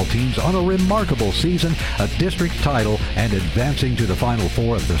basketball teams on a remarkable season, a district title, and advancing to the Final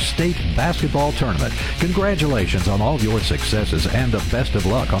Four of the state basketball tournament. Congratulations on all your successes and the best of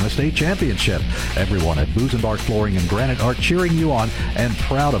luck on a state championship. Everyone at Busenbark Flooring and Granite are cheering you on and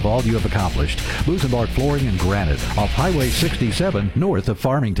proud of all you have accomplished. Busenbark Flooring and Granite off Highway 67 north of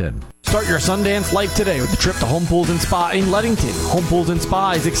Farmington. Start your Sundance life today with a trip to Home Pools & Spa in Leadington. Home Pools &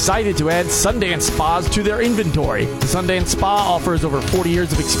 Spa is excited to add Sundance Spas to their inventory. The Sundance Spa offers over 40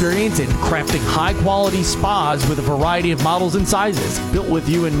 years of experience in crafting high-quality spas with a variety of models and sizes. Built with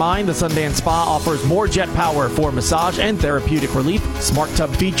you in mind, the Sundance Spa offers more jet power for massage and therapeutic relief, smart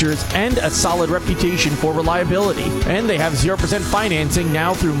tub features, and a solid reputation for reliability. And they have 0% financing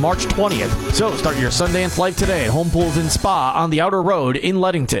now through March 20th. So start your Sundance life today at Home Pools & Spa on the Outer Road in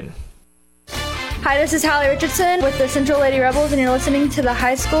Leadington. Hi, this is Hallie Richardson with the Central Lady Rebels, and you're listening to the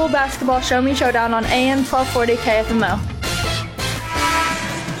High School Basketball Show Me Showdown on AM 1240 KFMO.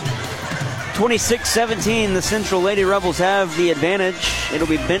 26-17, the Central Lady Rebels have the advantage. It'll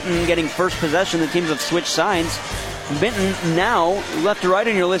be Benton getting first possession. The teams have switched sides. Benton now left to right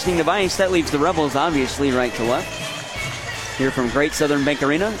on your listening device. That leaves the Rebels obviously right to left. Here from Great Southern Bank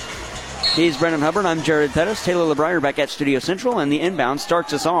Arena. He's Brendan Hubbard. I'm Jared Pettis. Taylor LeBrier back at Studio Central, and the inbound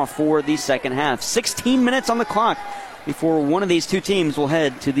starts us off for the second half. 16 minutes on the clock before one of these two teams will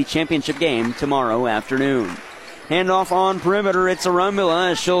head to the championship game tomorrow afternoon. Handoff on perimeter. It's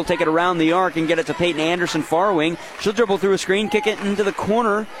Arumbula. She'll take it around the arc and get it to Peyton Anderson, far wing. She'll dribble through a screen, kick it into the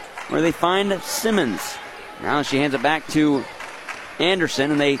corner where they find Simmons. Now she hands it back to Anderson,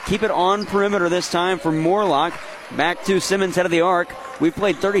 and they keep it on perimeter this time for Morlock. Back to Simmons, head of the arc. We've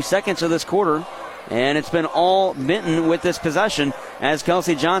played 30 seconds of this quarter, and it's been all Benton with this possession as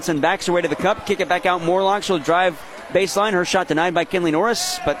Kelsey Johnson backs her way to the cup. Kick it back out Morlock. She'll drive baseline. Her shot denied by Kinley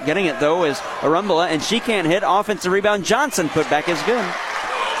Norris, but getting it, though, is Arumbula, and she can't hit. Offensive rebound. Johnson put back is good.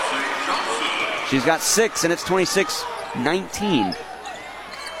 She's got 6, and it's 26-19.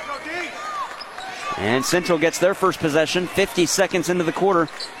 And Central gets their first possession, 50 seconds into the quarter.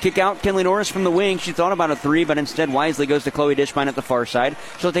 Kick out Kinley Norris from the wing. She thought about a three, but instead wisely goes to Chloe Dishbine at the far side.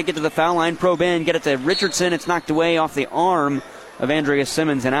 She'll take it to the foul line, probe in, get it to Richardson. It's knocked away off the arm of Andrea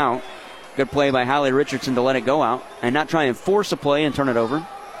Simmons and out. Good play by Hallie Richardson to let it go out and not try and force a play and turn it over.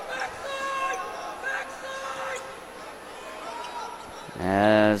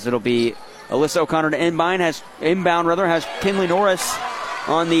 As it'll be Alyssa O'Connor to inbound, has Kinley Norris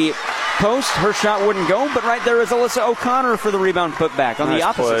on the post. Her shot wouldn't go, but right there is Alyssa O'Connor for the rebound putback on the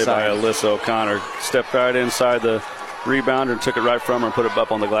opposite side. Nice play by Alyssa O'Connor. Stepped right inside the rebounder and took it right from her and put it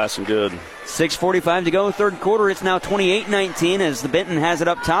up on the glass and good. 6:45 to go, third quarter. It's now 28-19 as the Benton has it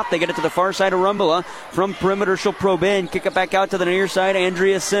up top. They get it to the far side of Arumbula. From perimeter, she'll probe in, kick it back out to the near side.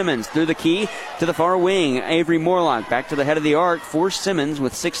 Andrea Simmons through the key to the far wing. Avery Morlock back to the head of the arc for Simmons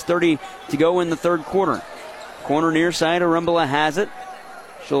with 6:30 to go in the third quarter. Corner near side, Arumbula has it.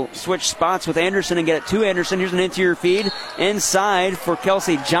 She'll switch spots with Anderson and get it to Anderson. Here's an interior feed inside for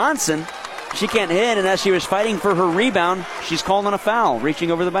Kelsey Johnson. She can't hit, and as she was fighting for her rebound, she's called on a foul,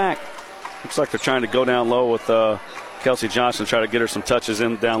 reaching over the back. Looks like they're trying to go down low with Kelsey Johnson, try to get her some touches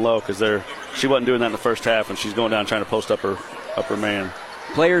in down low because she wasn't doing that in the first half, and she's going down trying to post up her man.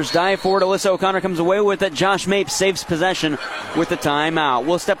 Players dive forward. Alyssa O'Connor comes away with it. Josh Mapes saves possession with the timeout.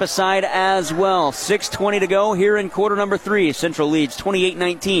 We'll step aside as well. 6:20 to go here in quarter number 3. Central leads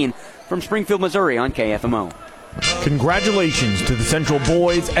 28-19 from Springfield, Missouri on KFMO. Congratulations to the Central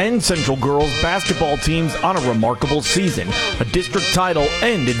boys and Central girls basketball teams on a remarkable season, a district title,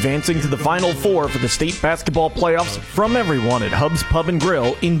 and advancing to the Final Four for the state basketball playoffs from everyone at Hub's Pub and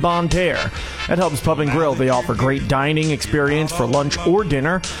Grill in Bonne Terre. At Hub's Pub and Grill, they offer great dining experience for lunch or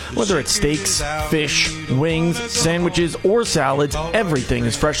dinner. Whether it's steaks, fish, wings, sandwiches, or salads, everything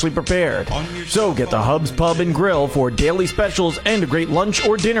is freshly prepared. So get the Hub's Pub and Grill for daily specials and a great lunch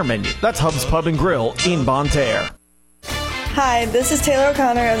or dinner menu. That's Hub's Pub and Grill in Bonne Terre. Hi, this is Taylor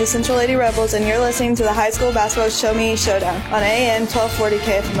O'Connor of the Central Lady Rebels, and you're listening to the High School Basketball Show Me Showdown on AM 1240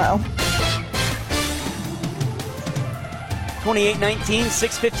 KFMO. 28-19,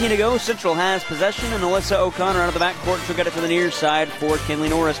 6:15 to go. Central has possession, and Alyssa O'Connor out of the backcourt. She'll get it to the near side for Kinley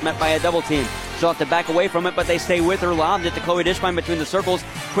Norris, met by a double team. She'll have to back away from it, but they stay with her. Lobbed it to Chloe Dishbine between the circles.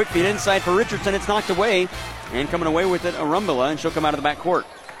 Quick feed inside for Richardson. It's knocked away, and coming away with it, Arumbula, and she'll come out of the backcourt.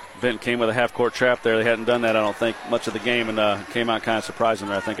 Benton came with a half-court trap there. They hadn't done that, I don't think, much of the game, and came out kind of surprising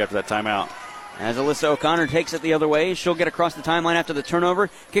there, I think, after that timeout. As Alyssa O'Connor takes it the other way, she'll get across the timeline after the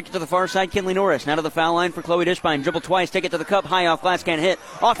turnover. Kick it to the far side, Kinley Norris. Now to the foul line for Chloe Dishbine. Dribble twice, take it to the cup, high off glass, can't hit.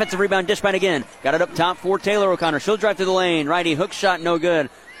 Offensive rebound, Dishbine again. Got it up top for Taylor O'Connor. She'll drive to the lane. Righty hook shot, no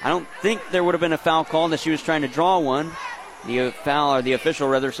good. I don't think there would have been a foul called as she was trying to draw one. The foul, or the official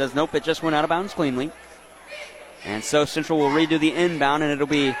rather, says nope, it just went out of bounds cleanly. And so Central will redo the inbound, and it'll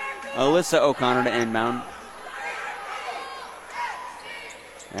be Alyssa O'Connor to inbound.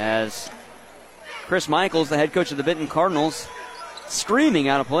 As Chris Michaels, the head coach of the Benton Cardinals, screaming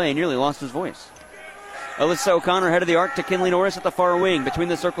out of play, nearly lost his voice. Alyssa O'Connor head of the arc to Kinley Norris at the far wing. Between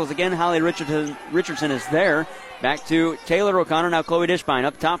the circles again, Hallie Richardson is there. Back to Taylor O'Connor, now Chloe Dishbine.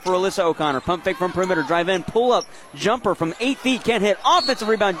 Up top for Alyssa O'Connor. Pump fake from perimeter, drive in, pull up, jumper from 8 feet, can't hit. Offensive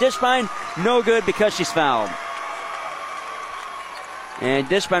rebound, Dishbine, no good because she's fouled. And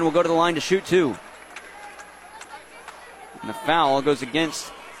Dishbine will go to the line to shoot two. And the foul goes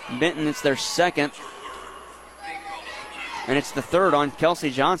against Benton. It's their second. And it's the third on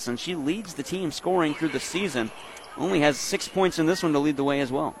Kelsey Johnson. She leads the team scoring through the season. Only has 6 points in this one to lead the way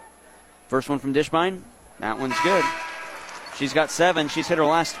as well. First one from Dishbine. That one's good. She's got 7. She's hit her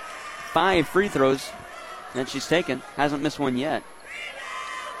last 5 free throws that she's taken. Hasn't missed one yet.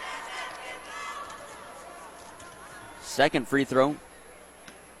 Second free throw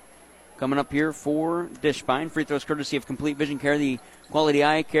coming up here for Dishbine. Free throws courtesy of Complete Vision Care, the quality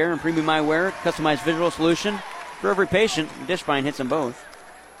eye care and premium eyewear, customized visual solution for every patient. Dishbine hits them both.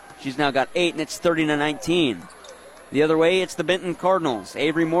 She's now got 8, and it's 30-19. The other way, it's the Benton Cardinals.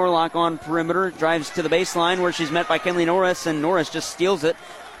 Avery Morlock on perimeter, drives to the baseline where she's met by Kinley Norris, and Norris just steals it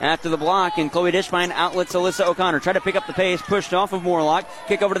after the block, and Chloe Dishbine outlets Alyssa O'Connor. Try to pick up the pace, pushed off of Morlock.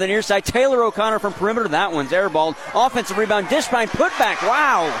 Kick over to the near side. Taylor O'Connor from perimeter. That one's airballed. Offensive rebound, Dishbine put back.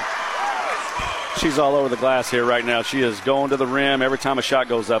 Wow. She's all over the glass here right now. She is going to the rim every time a shot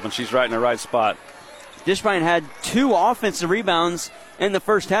goes up, and she's right in the right spot. Dishbine had 2 offensive rebounds in the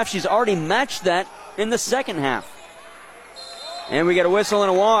first half. She's already matched that in the second half. And we get a whistle and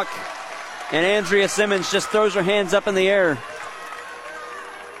a walk. And Andrea Simmons just throws her hands up in the air.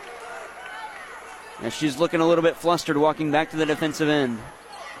 And she's looking a little bit flustered walking back to the defensive end.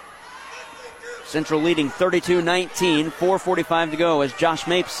 Central leading 32-19, 4:45 to go as Josh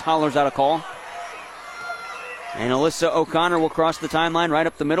Mapes hollers out a call. And Alyssa O'Connor will cross the timeline right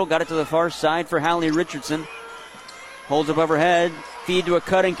up the middle. Got it to the far side for Hallie Richardson. Holds up overhead. Feed to a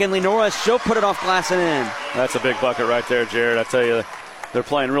cutting Kinley Norris. She'll put it off glass and in. That's a big bucket right there, Jared. I tell you, they're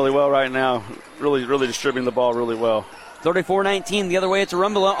playing really well right now. Really distributing the ball really well. 34-19. The other way, it's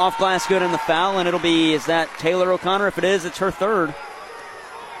Arumbula. Off glass, good in the foul. And it'll be, is that Taylor O'Connor? If it is, it's her third.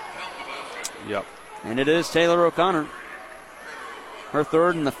 Yep. And it is Taylor O'Connor. Her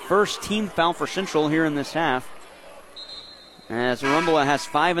third and the first team foul for Central here in this half. As Arumbula has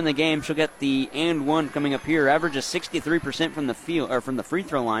 5 in the game, she'll get the and 1 coming up here. Averages 63% from the field or from the free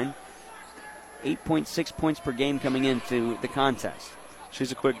throw line. 8.6 points per game coming into the contest.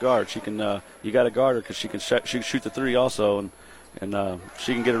 She's a quick guard. She can you got to guard her because she can shoot the three also, and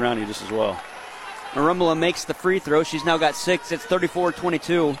she can get around you just as well. Arumbula makes the free throw. She's now got 6. It's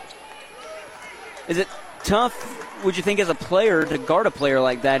 34-22. Is it tough, would you think, as a player to guard a player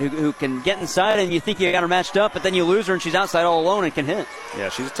like that who can get inside and you think you got her matched up, but then you lose her and she's outside all alone and can hit? Yeah,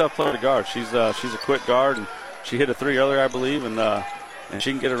 she's a tough player to guard. She's a quick guard, and she hit a 3 earlier, I believe, and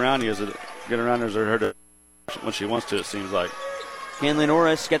she can get around you when she wants to, it seems like. Kinley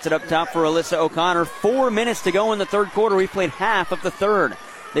Norris gets it up top for Alyssa O'Connor. 4 minutes to go in the third quarter. We've played half of the third.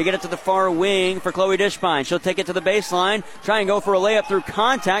 They get it to the far wing for Chloe Dishbine. She'll take it to the baseline, try and go for a layup through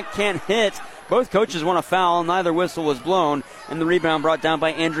contact, can't hit. Both coaches want a foul. Neither whistle was blown, and the rebound brought down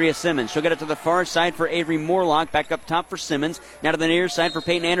by Andrea Simmons. She'll get it to the far side for Avery Morlock. Back up top for Simmons. Now to the near side for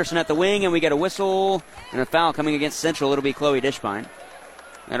Peyton Anderson at the wing, and we get a whistle and a foul coming against Central. It'll be Chloe Dishbine.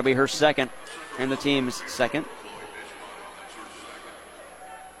 That'll be her second and the team's second.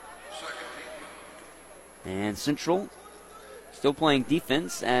 And Central still playing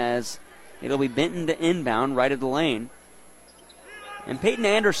defense as it'll be Benton to inbound right of the lane. And Peyton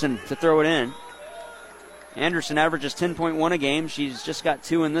Anderson to throw it in. Anderson averages 10.1 a game. She's just got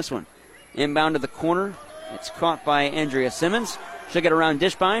 2 in this one. Inbound to the corner. It's caught by Andrea Simmons. She'll get around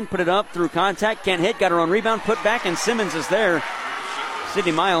Dishbine, put it up through contact, can't hit, got her own rebound, put back, and Simmons is there.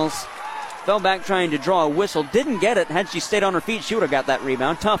 Sydney Miles fell back trying to draw a whistle. Didn't get it. Had she stayed on her feet, she would have got that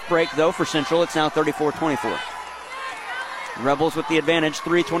rebound. Tough break, though, for Central. It's now 34-24. Rebels with the advantage.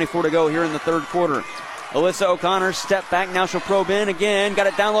 3:24 to go here in the third quarter. Alyssa O'Connor step back. Now she'll probe in again. Got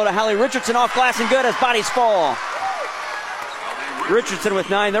it down low to Hallie Richardson. Off glass and good as bodies fall. Richardson with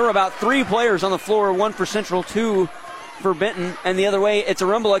 9. There were about 3 players on the floor. 1 for Central, 2 for Benton, and the other way, it's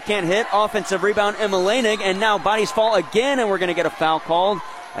Arumbala, can't hit. Offensive rebound, Emma Lanig, and now bodies fall again, and we're going to get a foul called.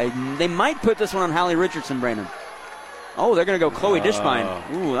 They might put this one on Hallie Richardson, Brandon. Oh, they're going to go Chloe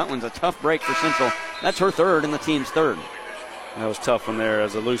Dishbine. Ooh, that one's a tough break for Central. That's her third and the team's third. That was tough one there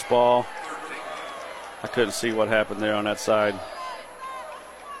as a loose ball. I couldn't see what happened there on that side.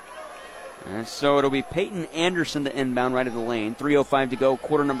 And so it'll be Peyton Anderson to inbound right of the lane. 3:05 to go,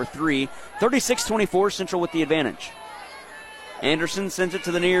 quarter number 3. 36-24, Central with the advantage. Anderson sends it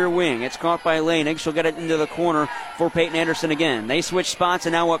to the near wing. It's caught by Lanig. She'll get it into the corner for Peyton Anderson again. They switch spots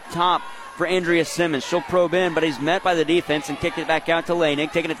and now up top for Andrea Simmons. She'll probe in, but he's met by the defense and kicked it back out to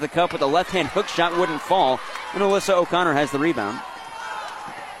Lanig. Taking it to the cup with a left-hand hook shot, wouldn't fall. And Alyssa O'Connor has the rebound.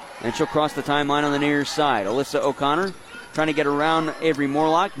 And she'll cross the timeline on the near side. Alyssa O'Connor trying to get around Avery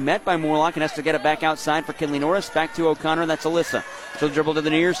Morlock. Met by Morlock and has to get it back outside for Kinley Norris. Back to O'Connor. That's Alyssa. She'll dribble to the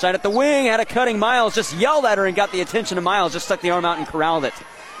near side at the wing. Had a cutting Miles. Just yelled at her and got the attention of Miles. Just stuck the arm out and corralled it.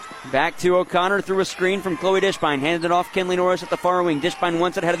 Back to O'Connor through a screen from Chloe Dishbine. Handed it off Kinley Norris at the far wing. Dishbine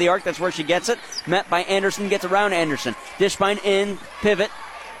wants it head of the arc. That's where she gets it. Met by Anderson. Gets around Anderson. Dishbine in. Pivot.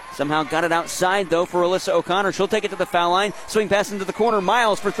 Somehow got it outside, though, for Alyssa O'Connor. She'll take it to the foul line. Swing pass into the corner.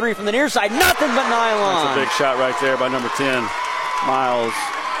 Miles for three from the near side. Nothing but nylon. That's a big shot right there by number 10, Miles.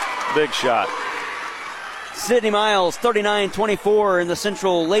 Big shot. Sydney Miles, 39-24 in the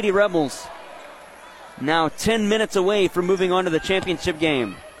Central Lady Rebels. Now 10 minutes away from moving on to the championship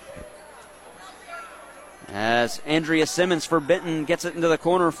game. As Andrea Simmons for Benton gets it into the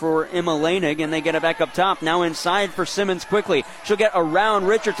corner for Emma Lanig, and they get it back up top. Now inside for Simmons quickly. She'll get around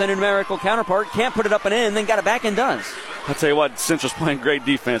Richardson, a numerical counterpart. Can't put it up and in, then got it back and does. I'll tell you what, Central's playing great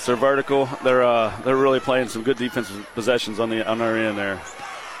defense. They're vertical. They're really playing some good defensive possessions on their end there.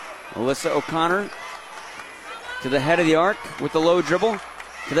 Alyssa O'Connor to the head of the arc with the low dribble.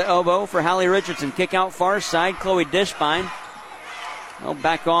 To the elbow for Hallie Richardson. Kick out far side. Chloe Dishbine. They'll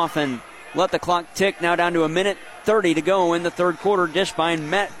back off and let the clock tick. Now down to a minute 30 to go in the third quarter. Dishbine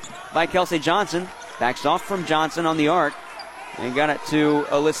met by Kelsey Johnson. Backs off from Johnson on the arc. And got it to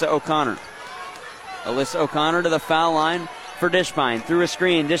Alyssa O'Connor. Alyssa O'Connor to the foul line for Dishbine. Through a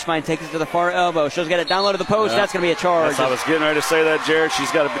screen. Dishbine takes it to the far elbow. She'll get it down low to the post. That's going to be a charge. I was getting ready to say that, Jared.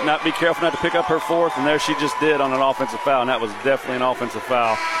 She's got to not be careful not to pick up her fourth, and there she just did on an offensive foul, and that was definitely an offensive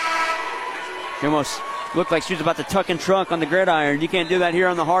foul. She almost looked like she was about to tuck and truck on the gridiron. You can't do that here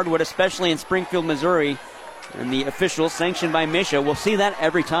on the hardwood, especially in Springfield, Missouri. And the officials, sanctioned by Misha, will see that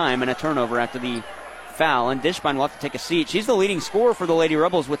every time in a turnover after the foul. And Dishbine will have to take a seat. She's the leading scorer for the Lady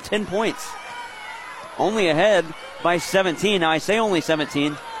Rebels with 10 points. Only ahead by 17. Now, I say only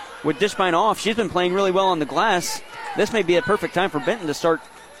 17. With Dishbine off, she's been playing really well on the glass. This may be a perfect time for Benton to start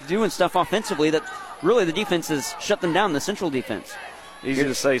doing stuff offensively that really the defense has shut them down, the Central defense. Easy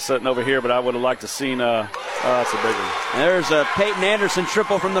to say sitting over here, but I would have liked to seen that's a big one. There's a Peyton Anderson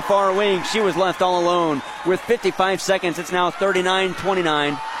triple from the far wing. She was left all alone. With 55 seconds, it's now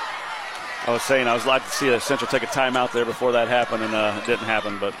 39-29. I was saying I was like to see a Central take a timeout there before that happened, and it didn't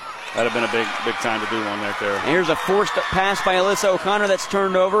happen, but that'd have been a big time to do one right there. And here's a forced pass by Alyssa O'Connor that's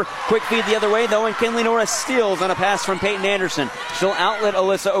turned over. Quick feed the other way, though, and Kinley Norris steals on a pass from Peyton Anderson. She'll outlet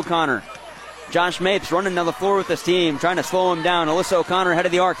Alyssa O'Connor. Josh Mapes running down the floor with this team, trying to slow him down. Alyssa O'Connor head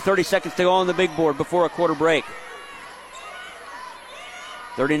of the arc, 30 seconds to go on the big board before a quarter break.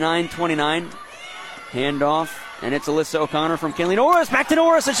 39-29, handoff, and it's Alyssa O'Connor from Kinley Norris. Back to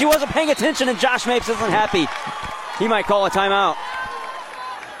Norris, and she wasn't paying attention, and Josh Mapes isn't happy. He might call a timeout.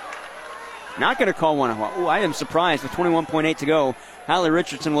 Not going to call one. Ooh, I am surprised with 21.8 to go. Hallie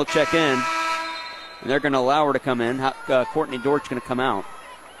Richardson will check in, and they're going to allow her to come in. Courtney Dortch going to come out.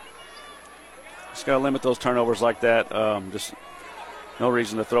 Just got to limit those turnovers like that. Just no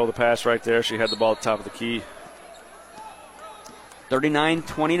reason to throw the pass right there. She had the ball at the top of the key.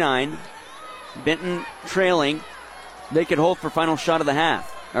 39-29. Benton trailing. They could hold for final shot of the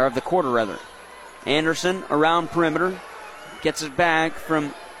half, or of the quarter, rather. Anderson around perimeter. Gets it back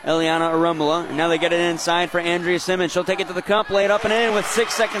from Eliana Arumbala. And now they get it inside for Andrea Simmons. She'll take it to the cup, lay it up and in with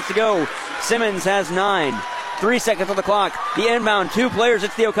 6 seconds to go. Simmons has 9. 3 seconds on the clock. The inbound, 2 players.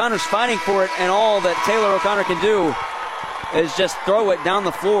 It's the O'Connors fighting for it, and all that Taylor O'Connor can do is just throw it down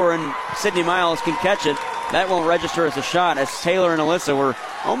the floor, and Sydney Miles can catch it. That won't register as a shot, as Taylor and Alyssa were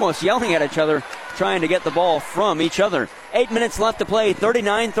almost yelling at each other, trying to get the ball from each other. 8 minutes left to play.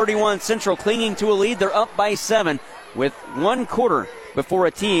 39-31. Central clinging to a lead. They're up by 7 with 1 quarter before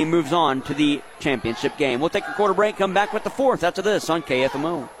a team moves on to the championship game. We'll take a quarter break, come back with the 4th after this on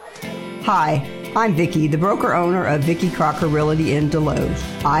KFMO. Hi, I'm Vicki, the broker-owner of Vicki Crocker Realty in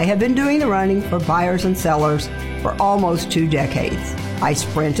Deloge. I have been doing the running for buyers and sellers for almost 2 decades. I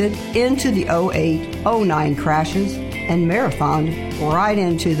sprinted into the 08-09 crashes and marathoned right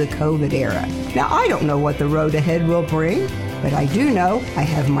into the COVID era. Now, I don't know what the road ahead will bring, but I do know I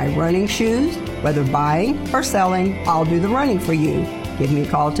have my running shoes. Whether buying or selling, I'll do the running for you. Give me a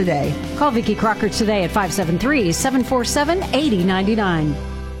call today. Call Vicki Crocker today at 573-747-8099.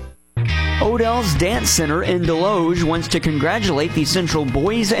 Odell's Dance Center in Deloge wants to congratulate the Central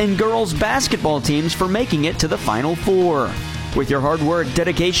boys and girls basketball teams for making it to the Final Four. With your hard work,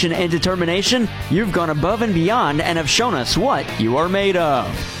 dedication, and determination, you've gone above and beyond and have shown us what you are made of.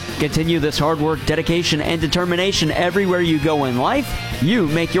 Continue this hard work, dedication, and determination everywhere you go in life. You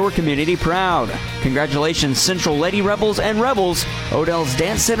make your community proud. Congratulations, Central Lady Rebels and Rebels. Odell's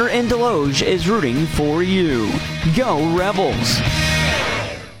Dance Center in Deloge is rooting for you. Go Rebels!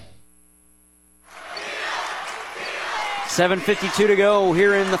 7:52 to go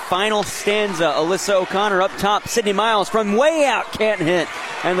here in the final stanza. Alyssa O'Connor up top. Sydney Miles from way out can't hit.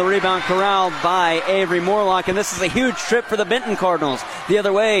 And the rebound corralled by Avery Morlock. And this is a huge trip for the Benton Cardinals. The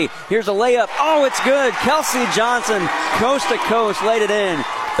other way. Here's a layup. Oh, it's good. Kelsey Johnson, coast to coast, laid it in.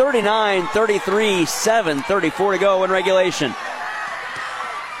 39-33, 7:34 to go in regulation.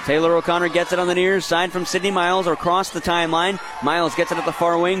 Taylor O'Connor gets it on the near side from Sydney Miles across the timeline. Miles gets it at the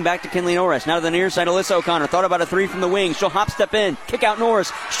far wing, back to Kinley Norris. Now to the near side, Alyssa O'Connor. Thought about a three from the wing. She'll hop step in, kick out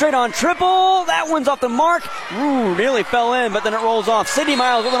Norris. Straight on triple. That one's off the mark. Ooh, nearly fell in, but then it rolls off. Sydney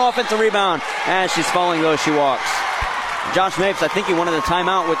Miles with an offensive rebound. As she's falling, though, she walks. Josh Mapes, I think he wanted a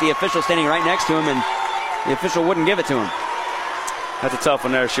timeout with the official standing right next to him, and the official wouldn't give it to him. That's a tough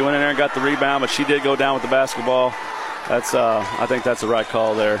one there. She went in there and got the rebound, but she did go down with the basketball. I think that's the right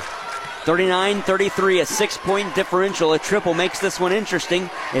call there. 39-33, a 6-point differential. A triple makes this one interesting,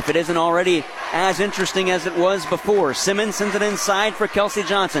 if it isn't already as interesting as it was before. Simmons sends it inside for Kelsey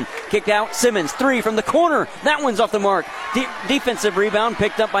Johnson. Kicked out, Simmons, three from the corner. That one's off the mark. Defensive rebound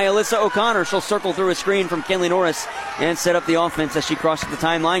picked up by Alyssa O'Connor. She'll circle through a screen from Kinley Norris and set up the offense as she crosses the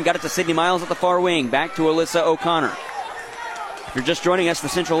timeline. Got it to Sydney Miles at the far wing. Back to Alyssa O'Connor. If you're just joining us, the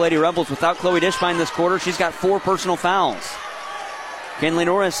Central Lady Rebels without Chloe Dishbine this quarter. She's got 4 personal fouls. Kinley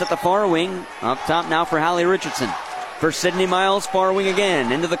Norris at the far wing. Up top now for Hallie Richardson. For Sydney Miles, far wing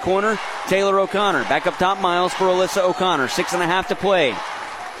again. Into the corner, Taylor O'Connor. Back up top, Miles for Alyssa O'Connor. 6.5 to play.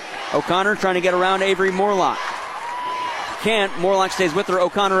 O'Connor trying to get around Avery Morlock. Can't. Morlock stays with her.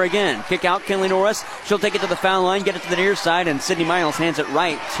 O'Connor again. Kick out Kinley Norris. She'll take it to the foul line, get it to the near side, and Sydney Miles hands it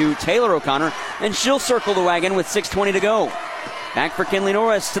right to Taylor O'Connor, and she'll circle the wagon with 6:20 to go. Back for Kinley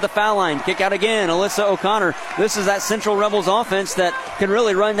Norris to the foul line. Kick out again. Alyssa O'Connor. This is that Central Rebels offense that can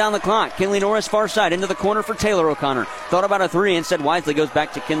really run down the clock. Kinley Norris far side into the corner for Taylor O'Connor. Thought about a three. Instead, wisely goes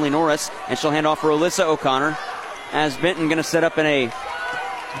back to Kinley Norris, and she'll hand off for Alyssa O'Connor as Benton going to set up in a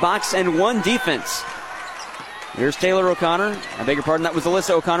box and one defense. Here's Taylor O'Connor. I beg your pardon, that was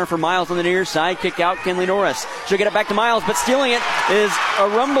Alyssa O'Connor for Miles on the near side. Kick out Kinley Norris. She'll get it back to Miles, but stealing it is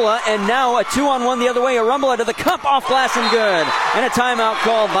Arumbala, and now a 2-on-1 the other way. Arumbala to the cup, off glass and good. And a timeout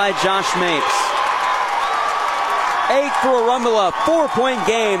called by Josh Mapes. 8 for Arumbala, 4-point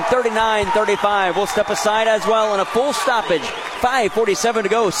game, 39-35. We'll step aside as well in a full stoppage. 5:47 to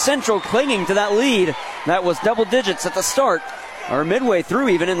go. Central clinging to that lead. That was double digits at the start, or midway through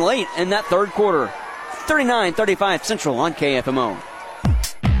even, and late in that third quarter. 39-35 Central on KFMO.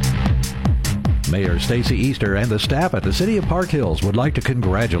 Mayor Stacy Easter and the staff at the City of Park Hills would like to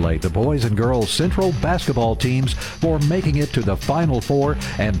congratulate the boys and girls Central basketball teams for making it to the Final Four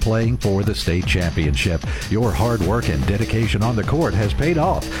and playing for the state championship. Your hard work and dedication on the court has paid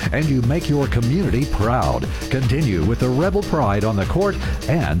off, and you make your community proud. Continue with the Rebel pride on the court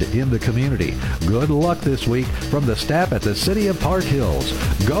and in the community. Good luck this week from the staff at the City of Park Hills.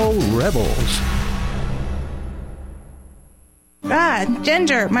 Go Rebels!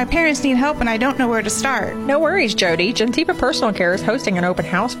 Ginger, my parents need help and I don't know where to start. No worries, Jody. Gentiva Personal Care is hosting an open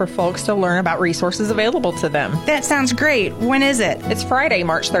house for folks to learn about resources available to them. That sounds great. When is it? It's Friday,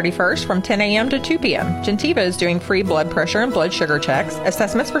 March 31st from 10 a.m. to 2 p.m. Gentiva is doing free blood pressure and blood sugar checks,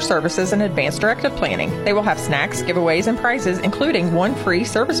 assessments for services, and advanced directive planning. They will have snacks, giveaways, and prizes, including one free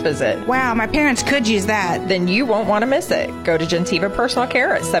service visit. Wow, my parents could use that. Then you won't want to miss it. Go to Gentiva Personal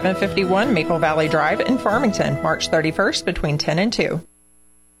Care at 751 Maple Valley Drive in Farmington, March 31st between 10 and 2.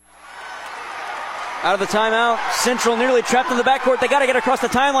 Out of the timeout, Central nearly trapped in the backcourt. They got to get across the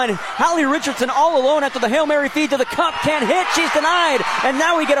timeline. Hallie Richardson all alone after the Hail Mary feed to the cup. Can't hit. She's denied. And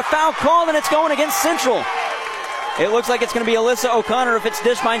now we get a foul called, and it's going against Central. It looks like it's going to be Alyssa O'Connor. If it's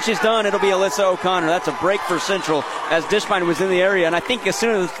Dishbine, she's done. It'll be Alyssa O'Connor. That's a break for Central as Dishbine was in the area. And I think as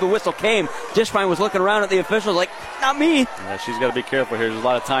soon as the whistle came, Dishbine was looking around at the officials like, not me. Yeah, she's got to be careful here. There's a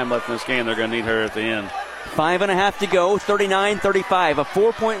lot of time left in this game. They're going to need her at the end. 5.5 to go, 39-35. A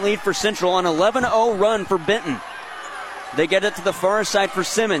 4-point lead for Central on 11-0 run for Benton. They get it to the far side for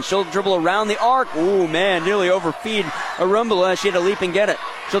Simmons. She'll dribble around the arc. Ooh, man, nearly overfeed Arumbala. She had to leap and get it.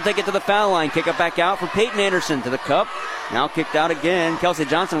 She'll take it to the foul line. Kick it back out for Peyton Anderson to the cup. Now kicked out again. Kelsey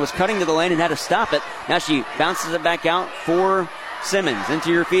Johnson was cutting to the lane and had to stop it. Now she bounces it back out for Simmons.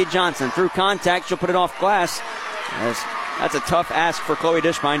 Into your feed, Johnson. Through contact, she'll put it off glass. That's a tough ask for Chloe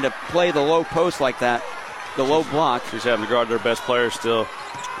Dishbine to play the low post like that. The low block. She's having to guard their best player still.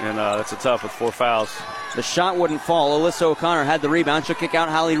 And that's a tough with 4 fouls. The shot wouldn't fall. Alyssa O'Connor had the rebound. She'll kick out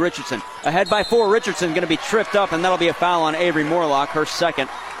Hallie Richardson. Ahead by 4. Richardson going to be tripped up, and that'll be a foul on Avery Morlock, her second,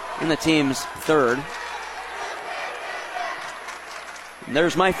 and the team's third. And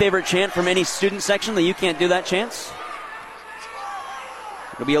there's my favorite chant from any student section, the "You Can't Do That" chants.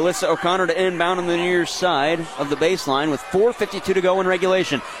 It'll be Alyssa O'Connor to inbound on the near side of the baseline with 4:52 to go in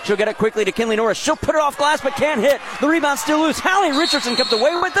regulation. She'll get it quickly to Kinley Norris. She'll put it off glass but can't hit. The rebound still loose. Hallie Richardson kept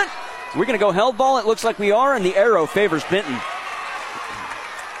away with it. We're going to go held ball. It looks like we are, and the arrow favors Benton.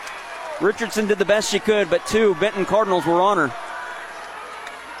 Richardson did the best she could, but 2 Benton Cardinals were on her.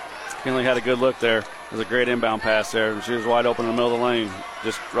 Kinley had a good look there. It was a great inbound pass there. She was wide open in the middle of the lane,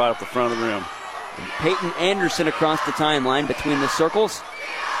 just right up the front of the rim. Peyton Anderson across the timeline between the circles.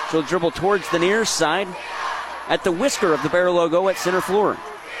 She'll dribble towards the near side at the whisker of the Bear logo at center floor.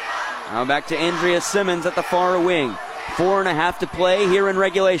 Now back to Andrea Simmons at the far wing. 4.5 to play here in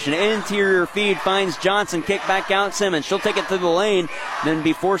regulation. Interior feed finds Johnson. Kick back out Simmons. She'll take it to the lane, then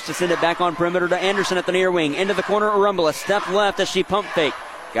be forced to send it back on perimeter to Anderson at the near wing. Into the corner, Arumbala. Step left as she pump fake.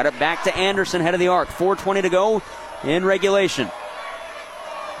 Got it back to Anderson, head of the arc. 4:20 to go in regulation.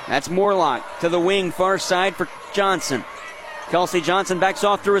 That's Morlock to the wing, far side for Johnson. Kelsey Johnson backs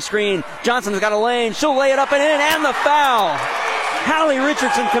off through a screen. Johnson's got a lane. She'll lay it up and in, and the foul. Hallie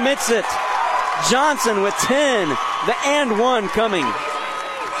Richardson commits it. Johnson with 10. The and 1 coming.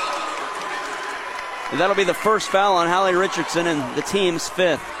 And that'll be the first foul on Hallie Richardson and the team's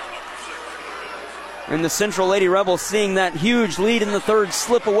 5th. And the Central Lady Rebels seeing that huge lead in the third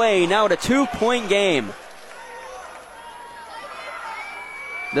slip away. Now at a 2-point game.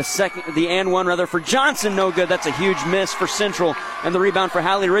 The and 1 rather for Johnson, no good. That's a huge miss for Central. And the rebound for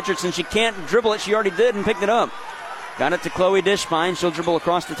Hallie Richardson. She can't dribble it. She already did and picked it up. Got it to Chloe Dishbine. She'll dribble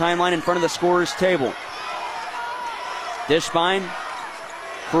across the timeline in front of the scorer's table. Dishbine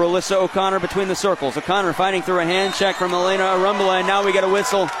for Alyssa O'Connor between the circles. O'Connor fighting through a hand check from Elena Arumbala, and now we get a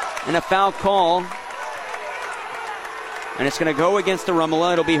whistle and a foul call. And it's going to go against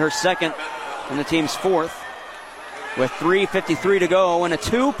Arumbala. It'll be her second and the team's 4th. With 3:53 to go in a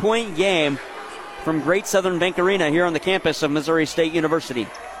 2-point game from Great Southern Bank Arena here on the campus of Missouri State University.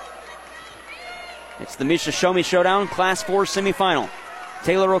 It's the Misha Show Me Showdown Class 4 semifinal.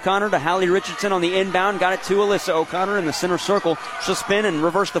 Taylor O'Connor to Hallie Richardson on the inbound. Got it to Alyssa O'Connor in the center circle. She'll spin and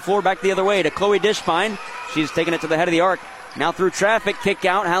reverse the floor back the other way to Chloe Dishbine. She's taking it to the head of the arc. Now through traffic, kick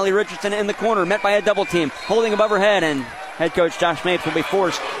out. Hallie Richardson in the corner, met by a double team. Holding above her head, and head coach Josh Mapes will be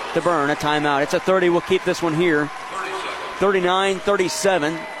forced to burn a timeout. It's a 30. We'll keep this one here.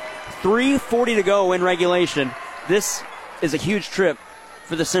 39-37. 3:40 to go in regulation. This is a huge trip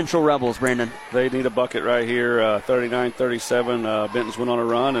for the Central Rebels, Brandon. They need a bucket right here. 39-37. Benton's went on a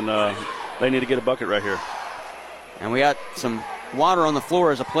run, and they need to get a bucket right here. And we got some water on the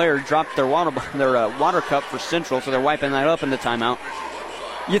floor as a player dropped their water cup for Central, so they're wiping that up in the timeout.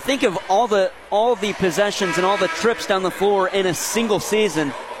 You think of all the possessions and all the trips down the floor in a single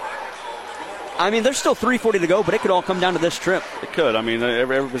season. I mean, there's still 3:40 to go, but it could all come down to this trip. It could. I mean,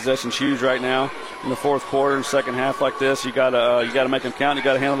 every possession's huge right now in the fourth quarter and second half like this. You gotta make them count. You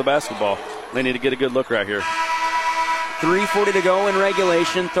gotta handle the basketball. They need to get a good look right here. 3:40 to go in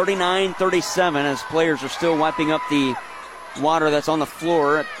regulation. 39-37 as players are still wiping up the water that's on the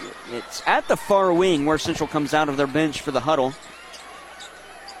floor. It's at the far wing where Central comes out of their bench for the huddle.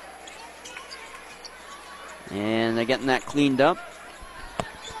 And they're getting that cleaned up.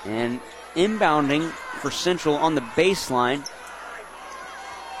 And inbounding for Central on the baseline,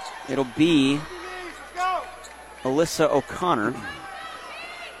 it'll be Alyssa O'Connor.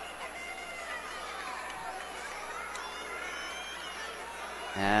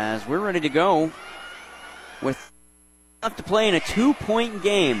 As we're ready to go with left to play in a 2-point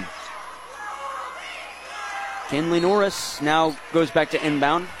game. Kinley Norris now goes back to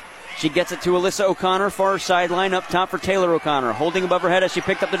inbound. She gets it to Alyssa O'Connor, far sideline up top for Taylor O'Connor. Holding above her head as she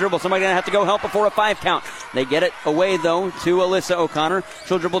picked up the dribble. Somebody's going to have to go help before a 5 count. They get it away, though, to Alyssa O'Connor.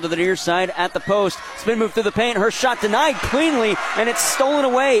 She'll dribble to the near side at the post. Spin move through the paint. Her shot denied cleanly, and it's stolen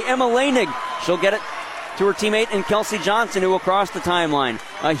away. Emma Lanig. She'll get it to her teammate and Kelsey Johnson, who will cross the timeline.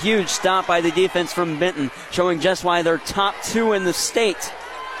 A huge stop by the defense from Benton, showing just why they're top 2 in the state.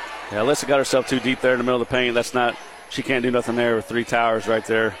 Yeah, Alyssa got herself too deep there in the middle of the paint. That's not she can't do nothing there with 3 towers right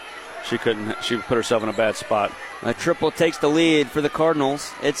there. She put herself in a bad spot. A triple takes the lead for the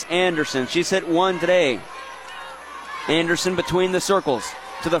Cardinals. It's Anderson. She's hit 1 today. Anderson between the circles.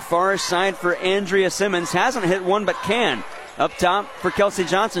 To the far side for Andrea Simmons. Hasn't hit 1 but can. Up top for Kelsey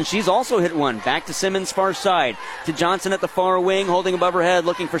Johnson. She's also hit 1. Back to Simmons, far side. To Johnson at the far wing, holding above her head,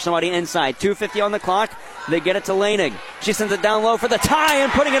 looking for somebody inside. 2:50 on the clock. They get it to Lanig. She sends it down low for the tie,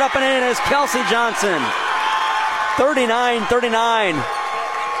 and putting it up and in is Kelsey Johnson. 39-39.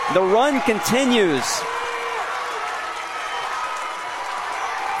 The run continues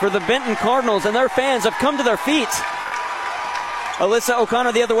for the Benton Cardinals, and their fans have come to their feet. Alyssa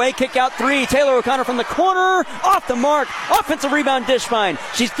O'Connor the other way, kick out 3. Taylor O'Connor from the corner, off the mark. Offensive rebound, Dishbine.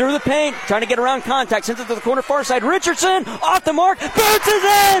 She's through the paint, trying to get around contact. Sends it to the corner, far side. Richardson, off the mark. Boots is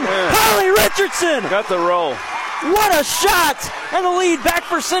in! Holly Richardson! Got the roll. What a shot! And the lead back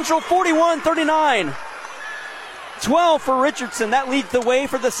for Central, 41-39. 12 for Richardson. That leads the way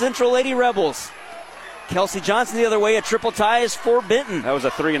for the Central Lady Rebels. Kelsey Johnson the other way, a triple tie is for Benton. That was a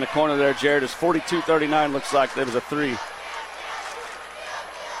 3 in the corner there, Jared. It's 42-39. Looks like there was a 3.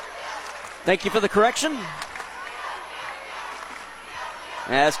 Thank you for the correction.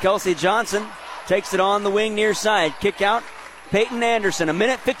 As Kelsey Johnson takes it on the wing near side. Kick out, Peyton Anderson.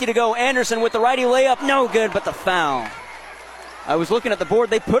 1:50 to go. Anderson with the righty layup. No good, but the foul. I was looking at the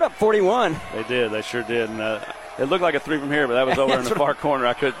board. They put up 41. They did. They sure did. And it looked like a 3 from here, but that was over in the far corner.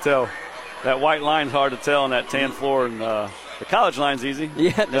 I couldn't tell. That white line's hard to tell on that tan floor. And the college line's easy.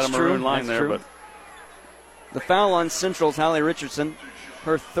 Yeah, that's got a maroon true. line that's there. True. But the foul on Central's Holly Richardson.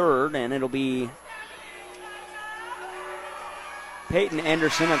 Her third, and it'll be Peyton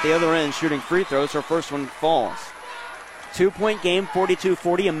Anderson at the other end shooting free throws. Her first one falls. 2-point game,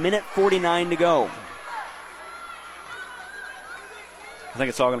 42-40, 1:49 to go. I think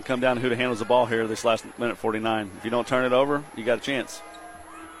it's all going to come down to who handles the ball here this last minute 49. If you don't turn it over, you got a chance.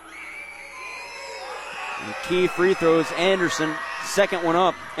 And key free throws, Anderson, second one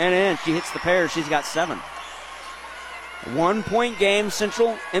up and in. She hits the pair. She's got 7. 1-point game,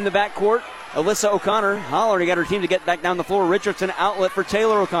 Central in the backcourt. Alyssa O'Connor hollering at her team to get back down the floor. Richardson outlet for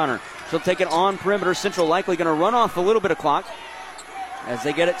Taylor O'Connor. She'll take it on perimeter. Central likely going to run off a little bit of clock as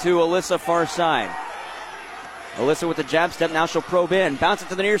they get it to Alyssa far side. Alyssa with the jab step. Now she'll probe in. Bounce it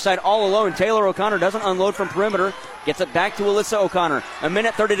to the near side all alone. Taylor O'Connor doesn't unload from perimeter. Gets it back to Alyssa O'Connor.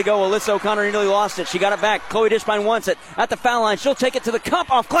 1:30 to go. Alyssa O'Connor nearly lost it. She got it back. Chloe Dishbine wants it. At the foul line. She'll take it to the cup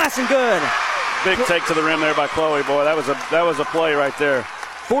off glass and good. Big take to the rim there by Chloe, boy. That was a play right there.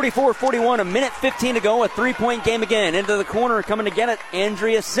 44-41, 1:15 to go. A 3-point game again. Into the corner, coming to get it,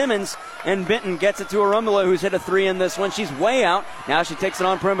 Andrea Simmons. And Benton gets it to Arumbula, who's hit a 3 in this one. She's way out. Now she takes it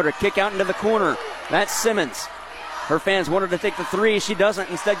on perimeter. Kick out into the corner. That's Simmons. Her fans wanted to take the 3. She doesn't.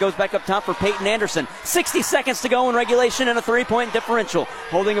 Instead goes back up top for Peyton Anderson. 60 seconds to go in regulation and a 3-point differential.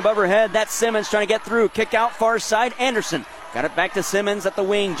 Holding above her head, that's Simmons trying to get through. Kick out far side, Anderson. Got it back to Simmons at the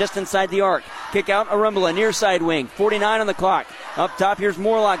wing, just inside the arc. Kick out Arumbula, near side wing. 49 on the clock. Up top, here's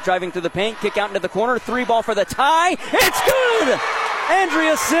Morlock driving through the paint. Kick out into the corner. 3 ball for the tie. It's good!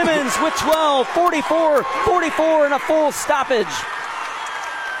 Andrea Simmons with 12. 44-44 and a full stoppage.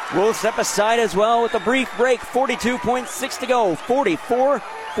 We'll step aside as well with a brief break. 42.6 to go.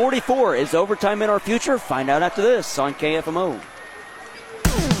 44-44. Is overtime in our future? Find out after this on KFMO.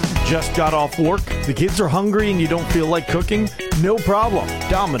 Just got off work? The kids are hungry and you don't feel like cooking? No problem.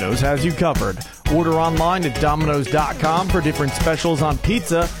 Domino's has you covered. Order online at Domino's.com for different specials on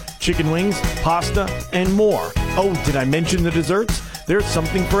pizza, chicken wings, pasta, and more. Oh, did I mention the desserts? There's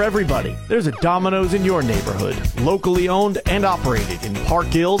something for everybody. There's a Domino's in your neighborhood. Locally owned and operated in Park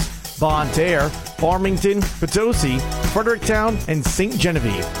Hills, Bon Terre, Farmington, Potosi, Fredericktown, and St.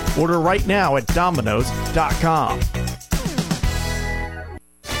 Genevieve. Order right now at Domino's.com.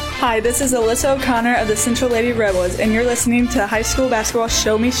 Hi, this is Alyssa O'Connor of the Central Lady Rebels, and you're listening to High School Basketball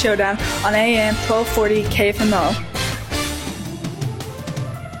Show Me Showdown on AM 1240 KFMO.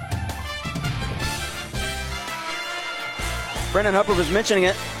 Brennan Hupper was mentioning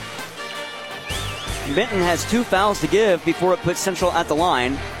it. Benton has 2 fouls to give before it puts Central at the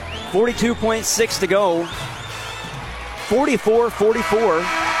line. 42.6 to go. 44-44.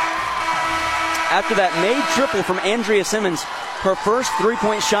 After that made triple from Andrea Simmons, her first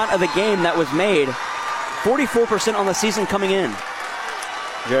 3-point shot of the game that was made. 44% on the season coming in.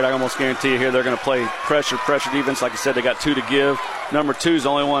 Jared, I almost guarantee you here they're going to play pressure defense. Like I said, they got 2 to give. Number 2's the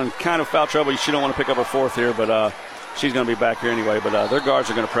only one kind of foul trouble. She don't want to pick up her 4th here, but she's going to be back here anyway. But their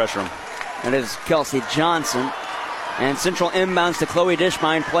guards are going to pressure them. That is Kelsey Johnson. And Central inbounds to Chloe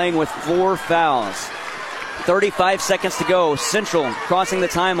Dishbine, playing with 4 fouls. 35 seconds to go. Central crossing the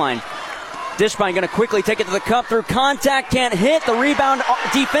timeline. Dishbine going to quickly take it to the cup through contact. Can't hit. The rebound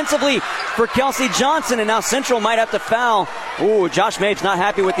defensively for Kelsey Johnson. And now Central might have to foul. Ooh, Josh Mapes not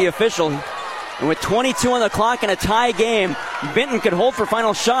happy with the official. And with 22 on the clock and a tie game, Benton could hold for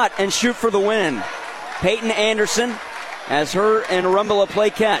final shot and shoot for the win. Peyton Anderson, as her and Rumbula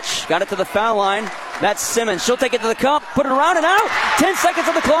play catch. Got it to the foul line. That's Simmons. She'll take it to the cup, put it around and out. 10 seconds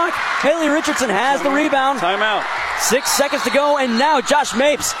on the clock. Haley Richardson has the rebound. Timeout. 6 seconds to go, and now Josh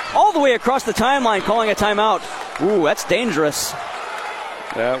Mapes all the way across the timeline calling a timeout. Ooh, that's dangerous.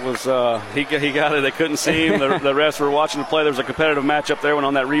 That was, he got it. They couldn't see him. The refs were watching the play. There was a competitive matchup there, went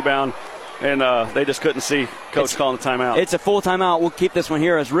on that rebound, and they just couldn't see Coach calling the timeout. It's a full timeout. We'll keep this one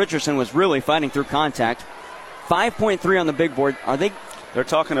here as Richardson was really fighting through contact. 5.3 on the big board. They're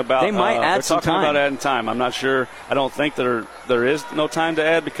talking about. They might add some time. About adding time. I'm not sure. I don't think there is no time to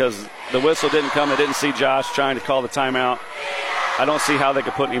add because the whistle didn't come. They didn't see Josh trying to call the timeout. I don't see how they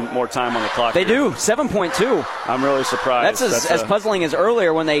could put any more time on the clock. They do. 7.2. I'm really surprised. That's as puzzling as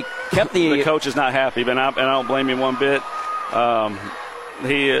earlier when they kept the. The coach is not happy, and I don't blame him one bit.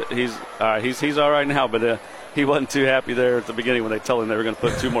 He's all right now, but he wasn't too happy there at the beginning when they told him they were going to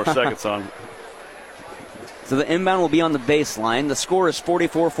put 2 more seconds on. So the inbound will be on the baseline. The score is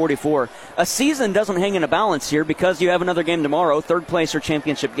 44-44. A season doesn't hang in a balance here because you have another game tomorrow, third place or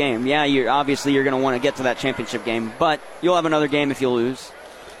championship game. Yeah, you're going to want to get to that championship game, but you'll have another game if you lose.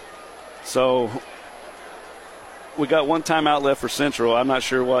 So we got one timeout left for Central. I'm not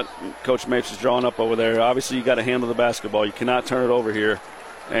sure what Coach Mapes is drawing up over there. Obviously, you got to handle the basketball. You cannot turn it over here,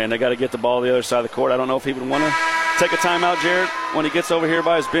 and they got to get the ball to the other side of the court. I don't know if he would want to take a timeout, Jared, when he gets over here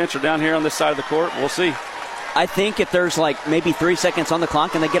by his bench or down here on this side of the court. We'll see. I think if there's maybe 3 seconds on the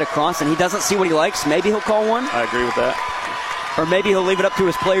clock and they get across and he doesn't see what he likes, maybe he'll call one. I agree with that. Or maybe he'll leave it up to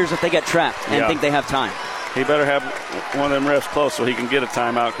his players if they get trapped and think they have time. He better have one of them refs close so he can get a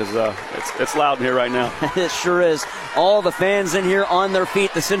timeout because it's loud in here right now. It sure is. All the fans in here on their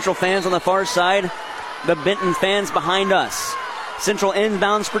feet. The Central fans on the far side. The Benton fans behind us. Central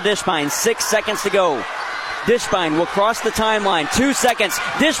inbounds for Dishbine. 6 seconds to go. Dishbine will cross the timeline. 2 seconds.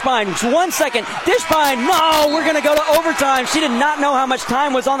 Dishbine, 1 second. Dishbine, no, we're going to go to overtime. She did not know how much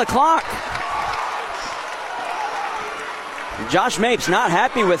time was on the clock. Josh Mapes not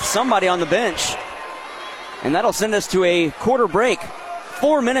happy with somebody on the bench. And that'll send us to a quarter break.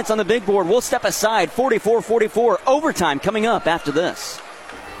 4 minutes on the big board. We'll step aside. 44-44. Overtime coming up after this.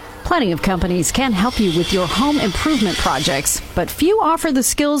 Plenty of companies can help you with your home improvement projects, but few offer the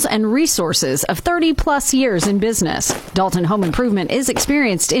skills and resources of 30-plus years in business. Dalton Home Improvement is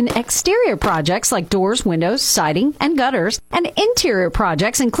experienced in exterior projects like doors, windows, siding, and gutters, and interior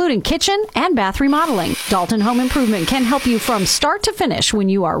projects including kitchen and bath remodeling. Dalton Home Improvement can help you from start to finish when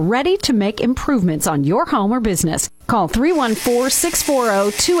you are ready to make improvements on your home or business. Call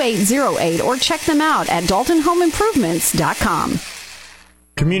 314-640-2808 or check them out at DaltonHomeImprovements.com.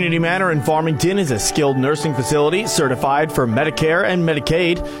 Community Manor in Farmington is a skilled nursing facility certified for Medicare and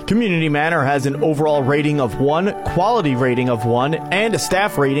Medicaid. Community Manor has an overall rating of 1, quality rating of 1, and a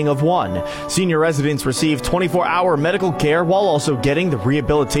staff rating of 1. Senior residents receive 24-hour medical care while also getting the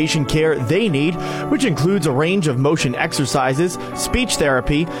rehabilitation care they need, which includes a range of motion exercises, speech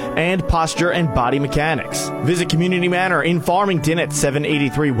therapy, and posture and body mechanics. Visit Community Manor in Farmington at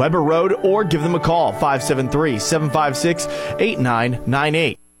 783 Weber Road or give them a call,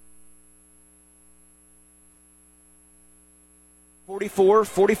 573-756-8998.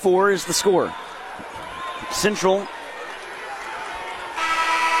 44-44 is the score. Central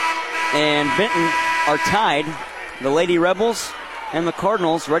and Benton are tied. The Lady Rebels and the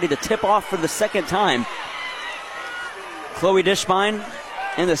Cardinals ready to tip off for the second time. Chloe Dishbine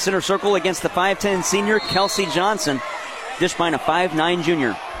in the center circle against the 5'10 senior Kelsey Johnson. Dishbine a 5'9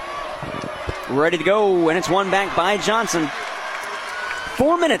 junior. Ready to go, and it's won back by Johnson.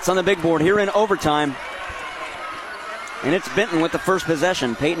 4 minutes on the big board here in overtime. And it's Benton with the first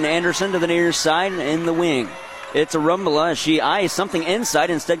possession. Peyton Anderson to the near side in the wing. It's a Rumbula. She eyes something inside.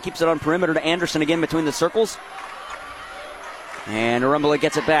 Instead keeps it on perimeter to Anderson again between the circles. And Rumbula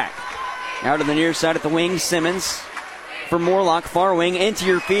gets it back. Now to the near side at the wing. Simmons for Morlock. Far wing into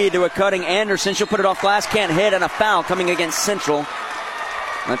your feed to a cutting Anderson. She'll put it off glass. Can't hit. And a foul coming against Central.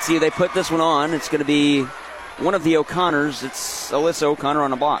 Let's see if they put this one on. It's going to be one of the O'Connors. It's Alyssa O'Connor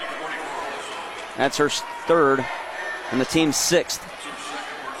on a block. That's her third. And the team's 6th.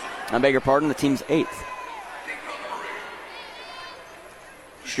 I beg your pardon, the team's 8th.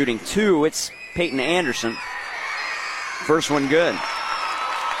 Shooting 2, it's Peyton Anderson. First one good.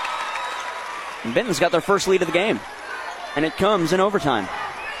 And Benton's got their first lead of the game. And it comes in overtime.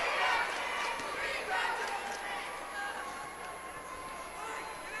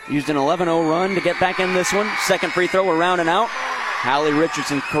 Used an 11-0 run to get back in this one. Second free throw, around and out. Hallie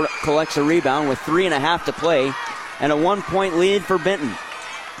Richardson collects a rebound with 3.5 to play and a 1-point lead for Benton.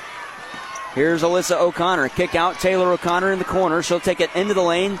 Here's Alyssa O'Connor. Kick out. Taylor O'Connor in the corner. She'll take it into the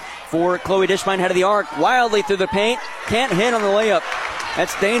lane for Chloe Dishmine, head of the arc. Wildly through the paint. Can't hit on the layup.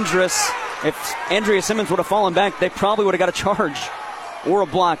 That's dangerous. If Andrea Simmons would have fallen back, they probably would have got a charge or a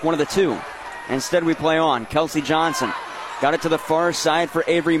block, one of the two. Instead, we play on. Kelsey Johnson got it to the far side for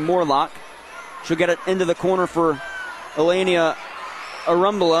Avery Morlock. She'll get it into the corner for Elenia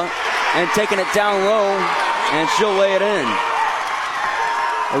Arumbala and taking it down low, and she'll lay it in.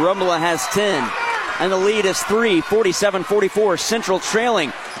 Arumbala has 10, and the lead is 3, 47-44. Central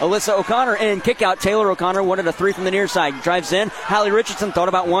trailing. Alyssa O'Connor in. Kick out. Taylor O'Connor wanted a three from the near side. Drives in. Hallie Richardson thought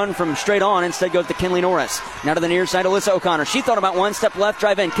about one from straight on. Instead goes to Kinley Norris. Now to the near side, Alyssa O'Connor. She thought about one. Step left.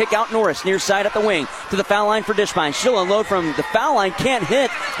 Drive in. Kick out. Norris. Near side at the wing. To the foul line for Dishmine. She'll unload from the foul line. Can't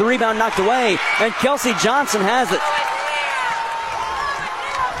hit. The rebound knocked away. And Kelsey Johnson has it.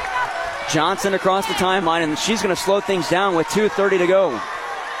 Johnson across the timeline, and she's going to slow things down with 2:30 to go.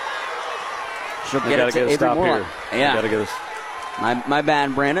 She'll get it to Avery Morlock. Yeah. Gotta get us. My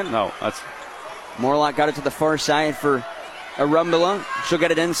bad, Brandon. No, that's... Morlock got it to the far side for Arumbala. She'll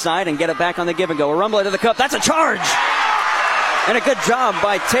get it inside and get it back on the give and go. Arumbala to the cup. That's a charge! And a good job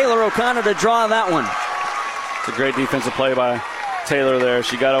by Taylor O'Connor to draw that one. It's a great defensive play by Taylor there.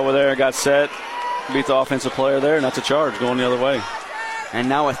 She got over there, got set, beat the offensive player there, and that's a charge going the other way. And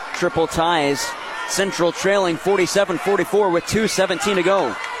now with triple ties, Central trailing 47-44 with 2:17 to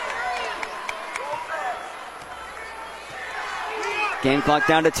go. Game clock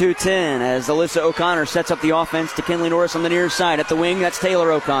down to 2:10 as Alyssa O'Connor sets up the offense to Kinley Norris on the near side. At the wing, that's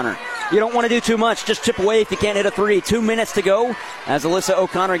Taylor O'Connor. You don't want to do too much. Just chip away if you can't hit a three. 2 minutes to go as Alyssa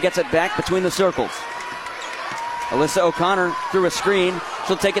O'Connor gets it back between the circles. Alyssa O'Connor through a screen.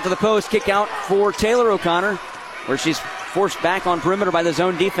 She'll take it to the post. Kick out for Taylor O'Connor, where she's forced back on perimeter by the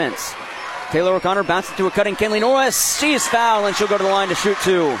zone defense. Taylor O'Connor bounces to a cutting Kinley Norris. She's fouled, and she'll go to the line to shoot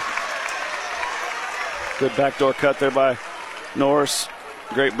two. Good backdoor cut there by Norris.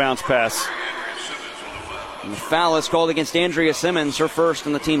 Great bounce pass. And the foul is called against Andrea Simmons, her first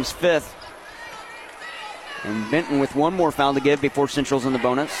and the team's fifth. And Benton with one more foul to give before Central's in the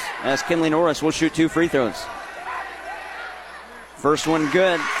bonus, as Kinley Norris will shoot 2 free throws. First one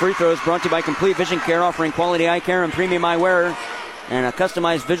good. Free throws brought to you by Complete Vision Care, offering quality eye care and premium eyewear and a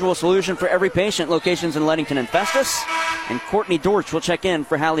customized visual solution for every patient. Locations in Leadington and Festus. And Courtney Dortch will check in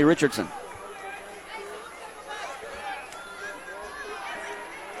for Hallie Richardson.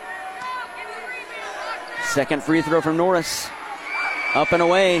 Second free throw from Norris. Up and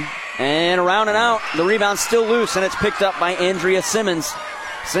away and around and out. The rebound's still loose, and it's picked up by Andrea Simmons.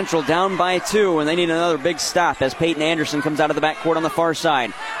 Central down by 2, and they need another big stop as Peyton Anderson comes out of the backcourt on the far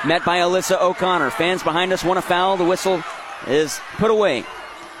side. Met by Alyssa O'Connor. Fans behind us want a foul. The whistle is put away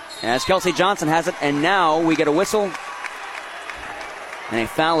as Kelsey Johnson has it, and now we get a whistle. And a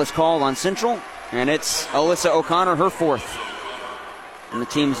foul is called on Central, and it's Alyssa O'Connor, her fourth, and the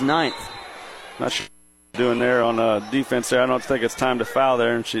team's ninth. Not sure what doing there on defense there. I don't think it's time to foul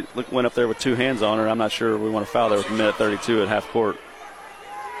there, and she went up there with 2 hands on her. I'm not sure we want to foul there with a minute 32 at half court.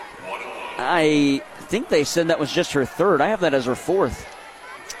 I think they said that was just her third. I have that as her fourth.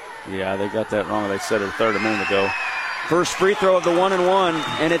 Yeah, they got that wrong. They said her third a minute ago. First free throw of the 1-and-1,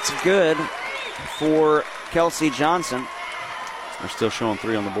 and it's good for Kelsey Johnson. They're still showing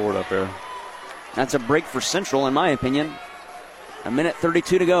 3 on the board up there. That's a break for Central, in my opinion. A minute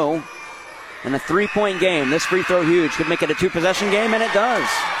 32 to go. And a 3-point game. This free throw huge. Could make it a 2-possession game, and it does.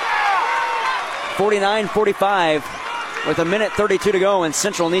 49-45 with a minute 32 to go, and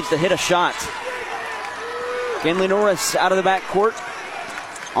Central needs to hit a shot. Kinley Norris out of the backcourt.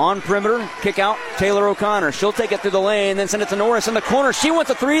 On perimeter, kick out, Taylor O'Connor. She'll take it through the lane, then send it to Norris in the corner. She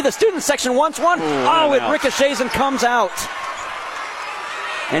wants a 3. The student section wants one. Oh, it ricochets and comes out.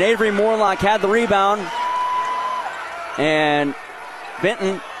 And Avery Morlock had the rebound. And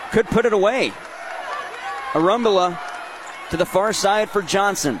Benton could put it away. Arumbala to the far side for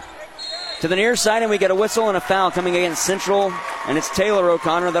Johnson. To the near side, and we get a whistle and a foul coming against Central. And it's Taylor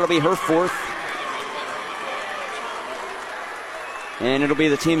O'Connor. That'll be her fourth. And it'll be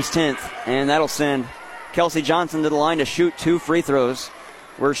the team's 10th. And that'll send Kelsey Johnson to the line to shoot 2 free throws,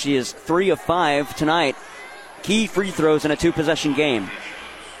 where she is 3 of 5 tonight. Key free throws in a 2-possession game.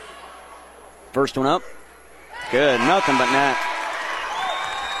 First one up. Good. Nothing but net.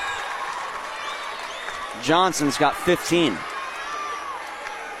 Johnson's got 15.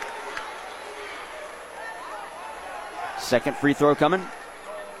 Second free throw coming.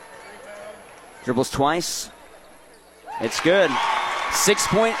 Dribbles twice. It's good.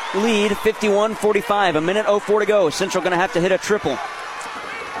 6-point lead, 51-45. A minute 04 to go. Central going to have to hit a triple.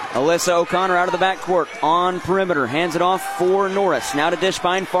 Alyssa O'Connor out of the backcourt on perimeter. Hands it off for Norris. Now to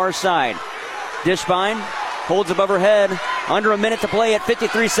Dishbine, far side. Dishbine holds above her head. Under a minute to play at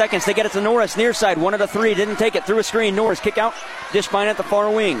 53 seconds. They get it to Norris, near side. 1 out of 3. Didn't take it. Through a screen. Norris kick out. Dishbine at the far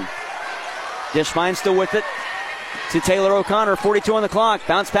wing. Dishbine still with it. To Taylor O'Connor. 42 on the clock.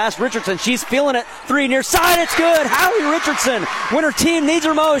 Bounce pass Richardson. She's feeling it. 3 near side. It's good. Hallie Richardson. When her team needs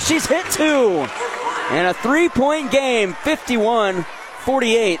her most, she's hit 2. And a 3-point game.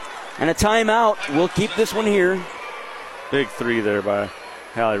 51-48. And a timeout. We'll keep this one here. Big 3 there by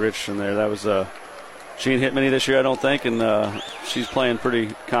Hallie Richardson there. That was she ain't hit many this year, I don't think, and she's playing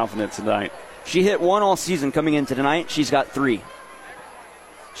pretty confident tonight. She hit 1 all season coming into tonight. She's got 3.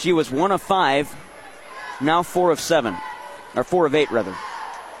 She was 1 of 5, now 4 of 7, or 4 of 8 rather.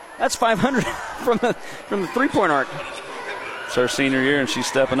 That's 500 from the 3-point arc. It's her senior year, and she's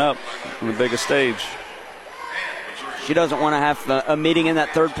stepping up on the biggest stage. She doesn't want to have a meeting in that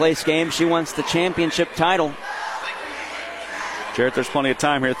third-place game. She wants the championship title. Jarrett, there's plenty of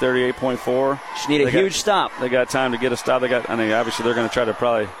time here, 38.4. She need a huge stop. They got time to get a stop. Obviously they're going to try to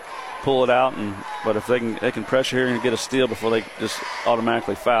probably pull it out, but if they can pressure here and get a steal before they just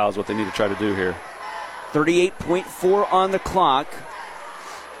automatically foul is what they need to try to do here. 38.4 on the clock.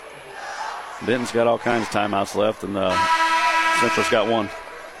 Benton's got all kinds of timeouts left, and Central's got 1.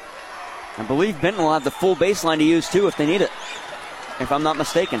 I believe Benton will have the full baseline to use, too, if they need it, if I'm not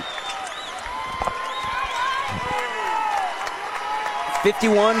mistaken.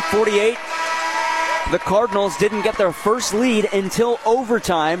 51-48. The Cardinals didn't get their first lead until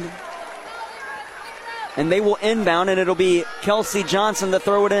overtime. And they will inbound, and it'll be Kelsey Johnson to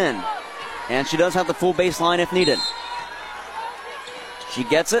throw it in. And she does have the full baseline if needed. She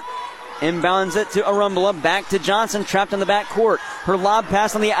gets it. Inbounds it to Arumbala. Back to Johnson, trapped in the backcourt. Her lob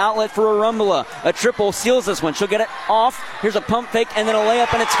pass on the outlet for Arumbala. A triple seals this one. She'll get it off. Here's a pump fake and then a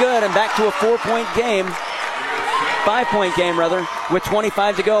layup, and it's good. And back to a 4-point game. 5-point game, rather, with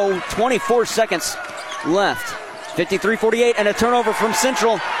 25 to go. 24 seconds left. 53-48, and a turnover from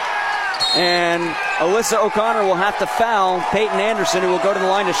Central. And Alyssa O'Connor will have to foul Peyton Anderson, who will go to the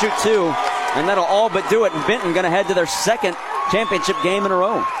line to shoot 2. And that'll all but do it. And Benton going to head to their second championship game in a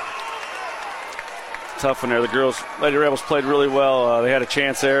row. Tough one there. The girls, Lady Rebels, played really well. They had a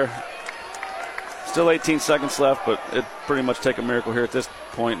chance there. Still 18 seconds left, but it pretty much take a miracle here at this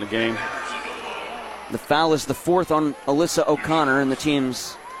point in the game. The foul is the 4th on Alyssa O'Connor, and the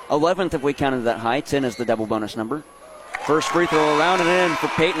team's 11th if we counted that high. 10 is the double bonus number. First free throw around and in for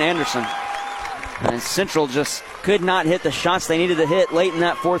Peyton Anderson. And Central just could not hit the shots they needed to hit late in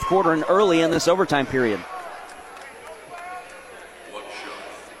that 4th quarter and early in this overtime period.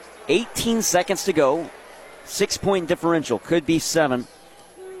 18 seconds to go. 6-point differential. Could be 7.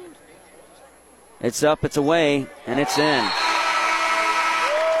 It's up, it's away, and it's in.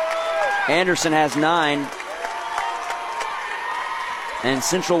 Anderson has 9. And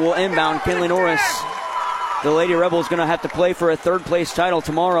Central will inbound Kinley Norris. The Lady Rebels going to have to play for a 3rd-place title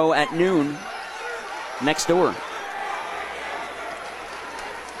tomorrow at noon next door.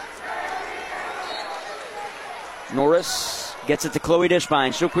 Norris gets it to Chloe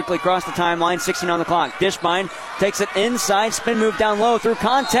Dishbine. She'll quickly cross the timeline. 16 on the clock. Dishbine takes it inside. Spin move down low through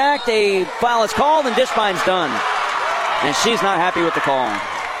contact. A foul is called, and Dishbine's done. And she's not happy with the call.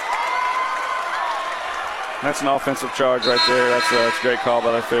 That's an offensive charge right there. That's a great call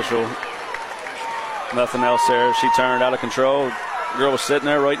by the official. Nothing else there. She turned out of control. The girl was sitting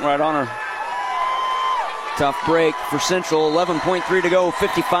there waiting right on her. Tough break for Central. 11.3 to go.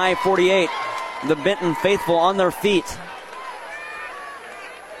 55-48. The Benton faithful on their feet.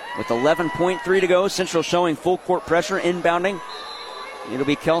 With 11.3 to go, Central showing full court pressure, inbounding. It'll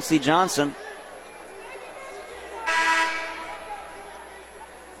be Kelsey Johnson.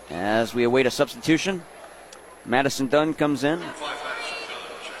 As we await a substitution, Madison Dunn comes in.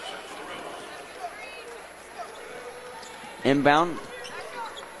 Inbound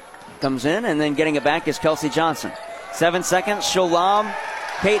comes in, and then getting it back is Kelsey Johnson. 7 seconds, she'll lob.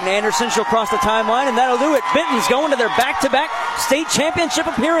 Peyton Anderson, she'll cross the timeline, and that'll do it. Benton's going to their back-to-back state championship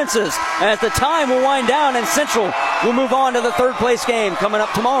appearances as the time will wind down, and Central will move on to the 3rd-place game coming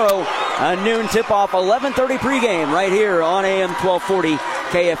up tomorrow. A noon tip-off, 11:30 pregame right here on AM 1240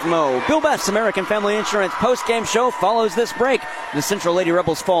 KFMO. Bill Beth's American Family Insurance post-game show follows this break. The Central Lady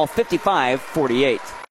Rebels fall 55-48.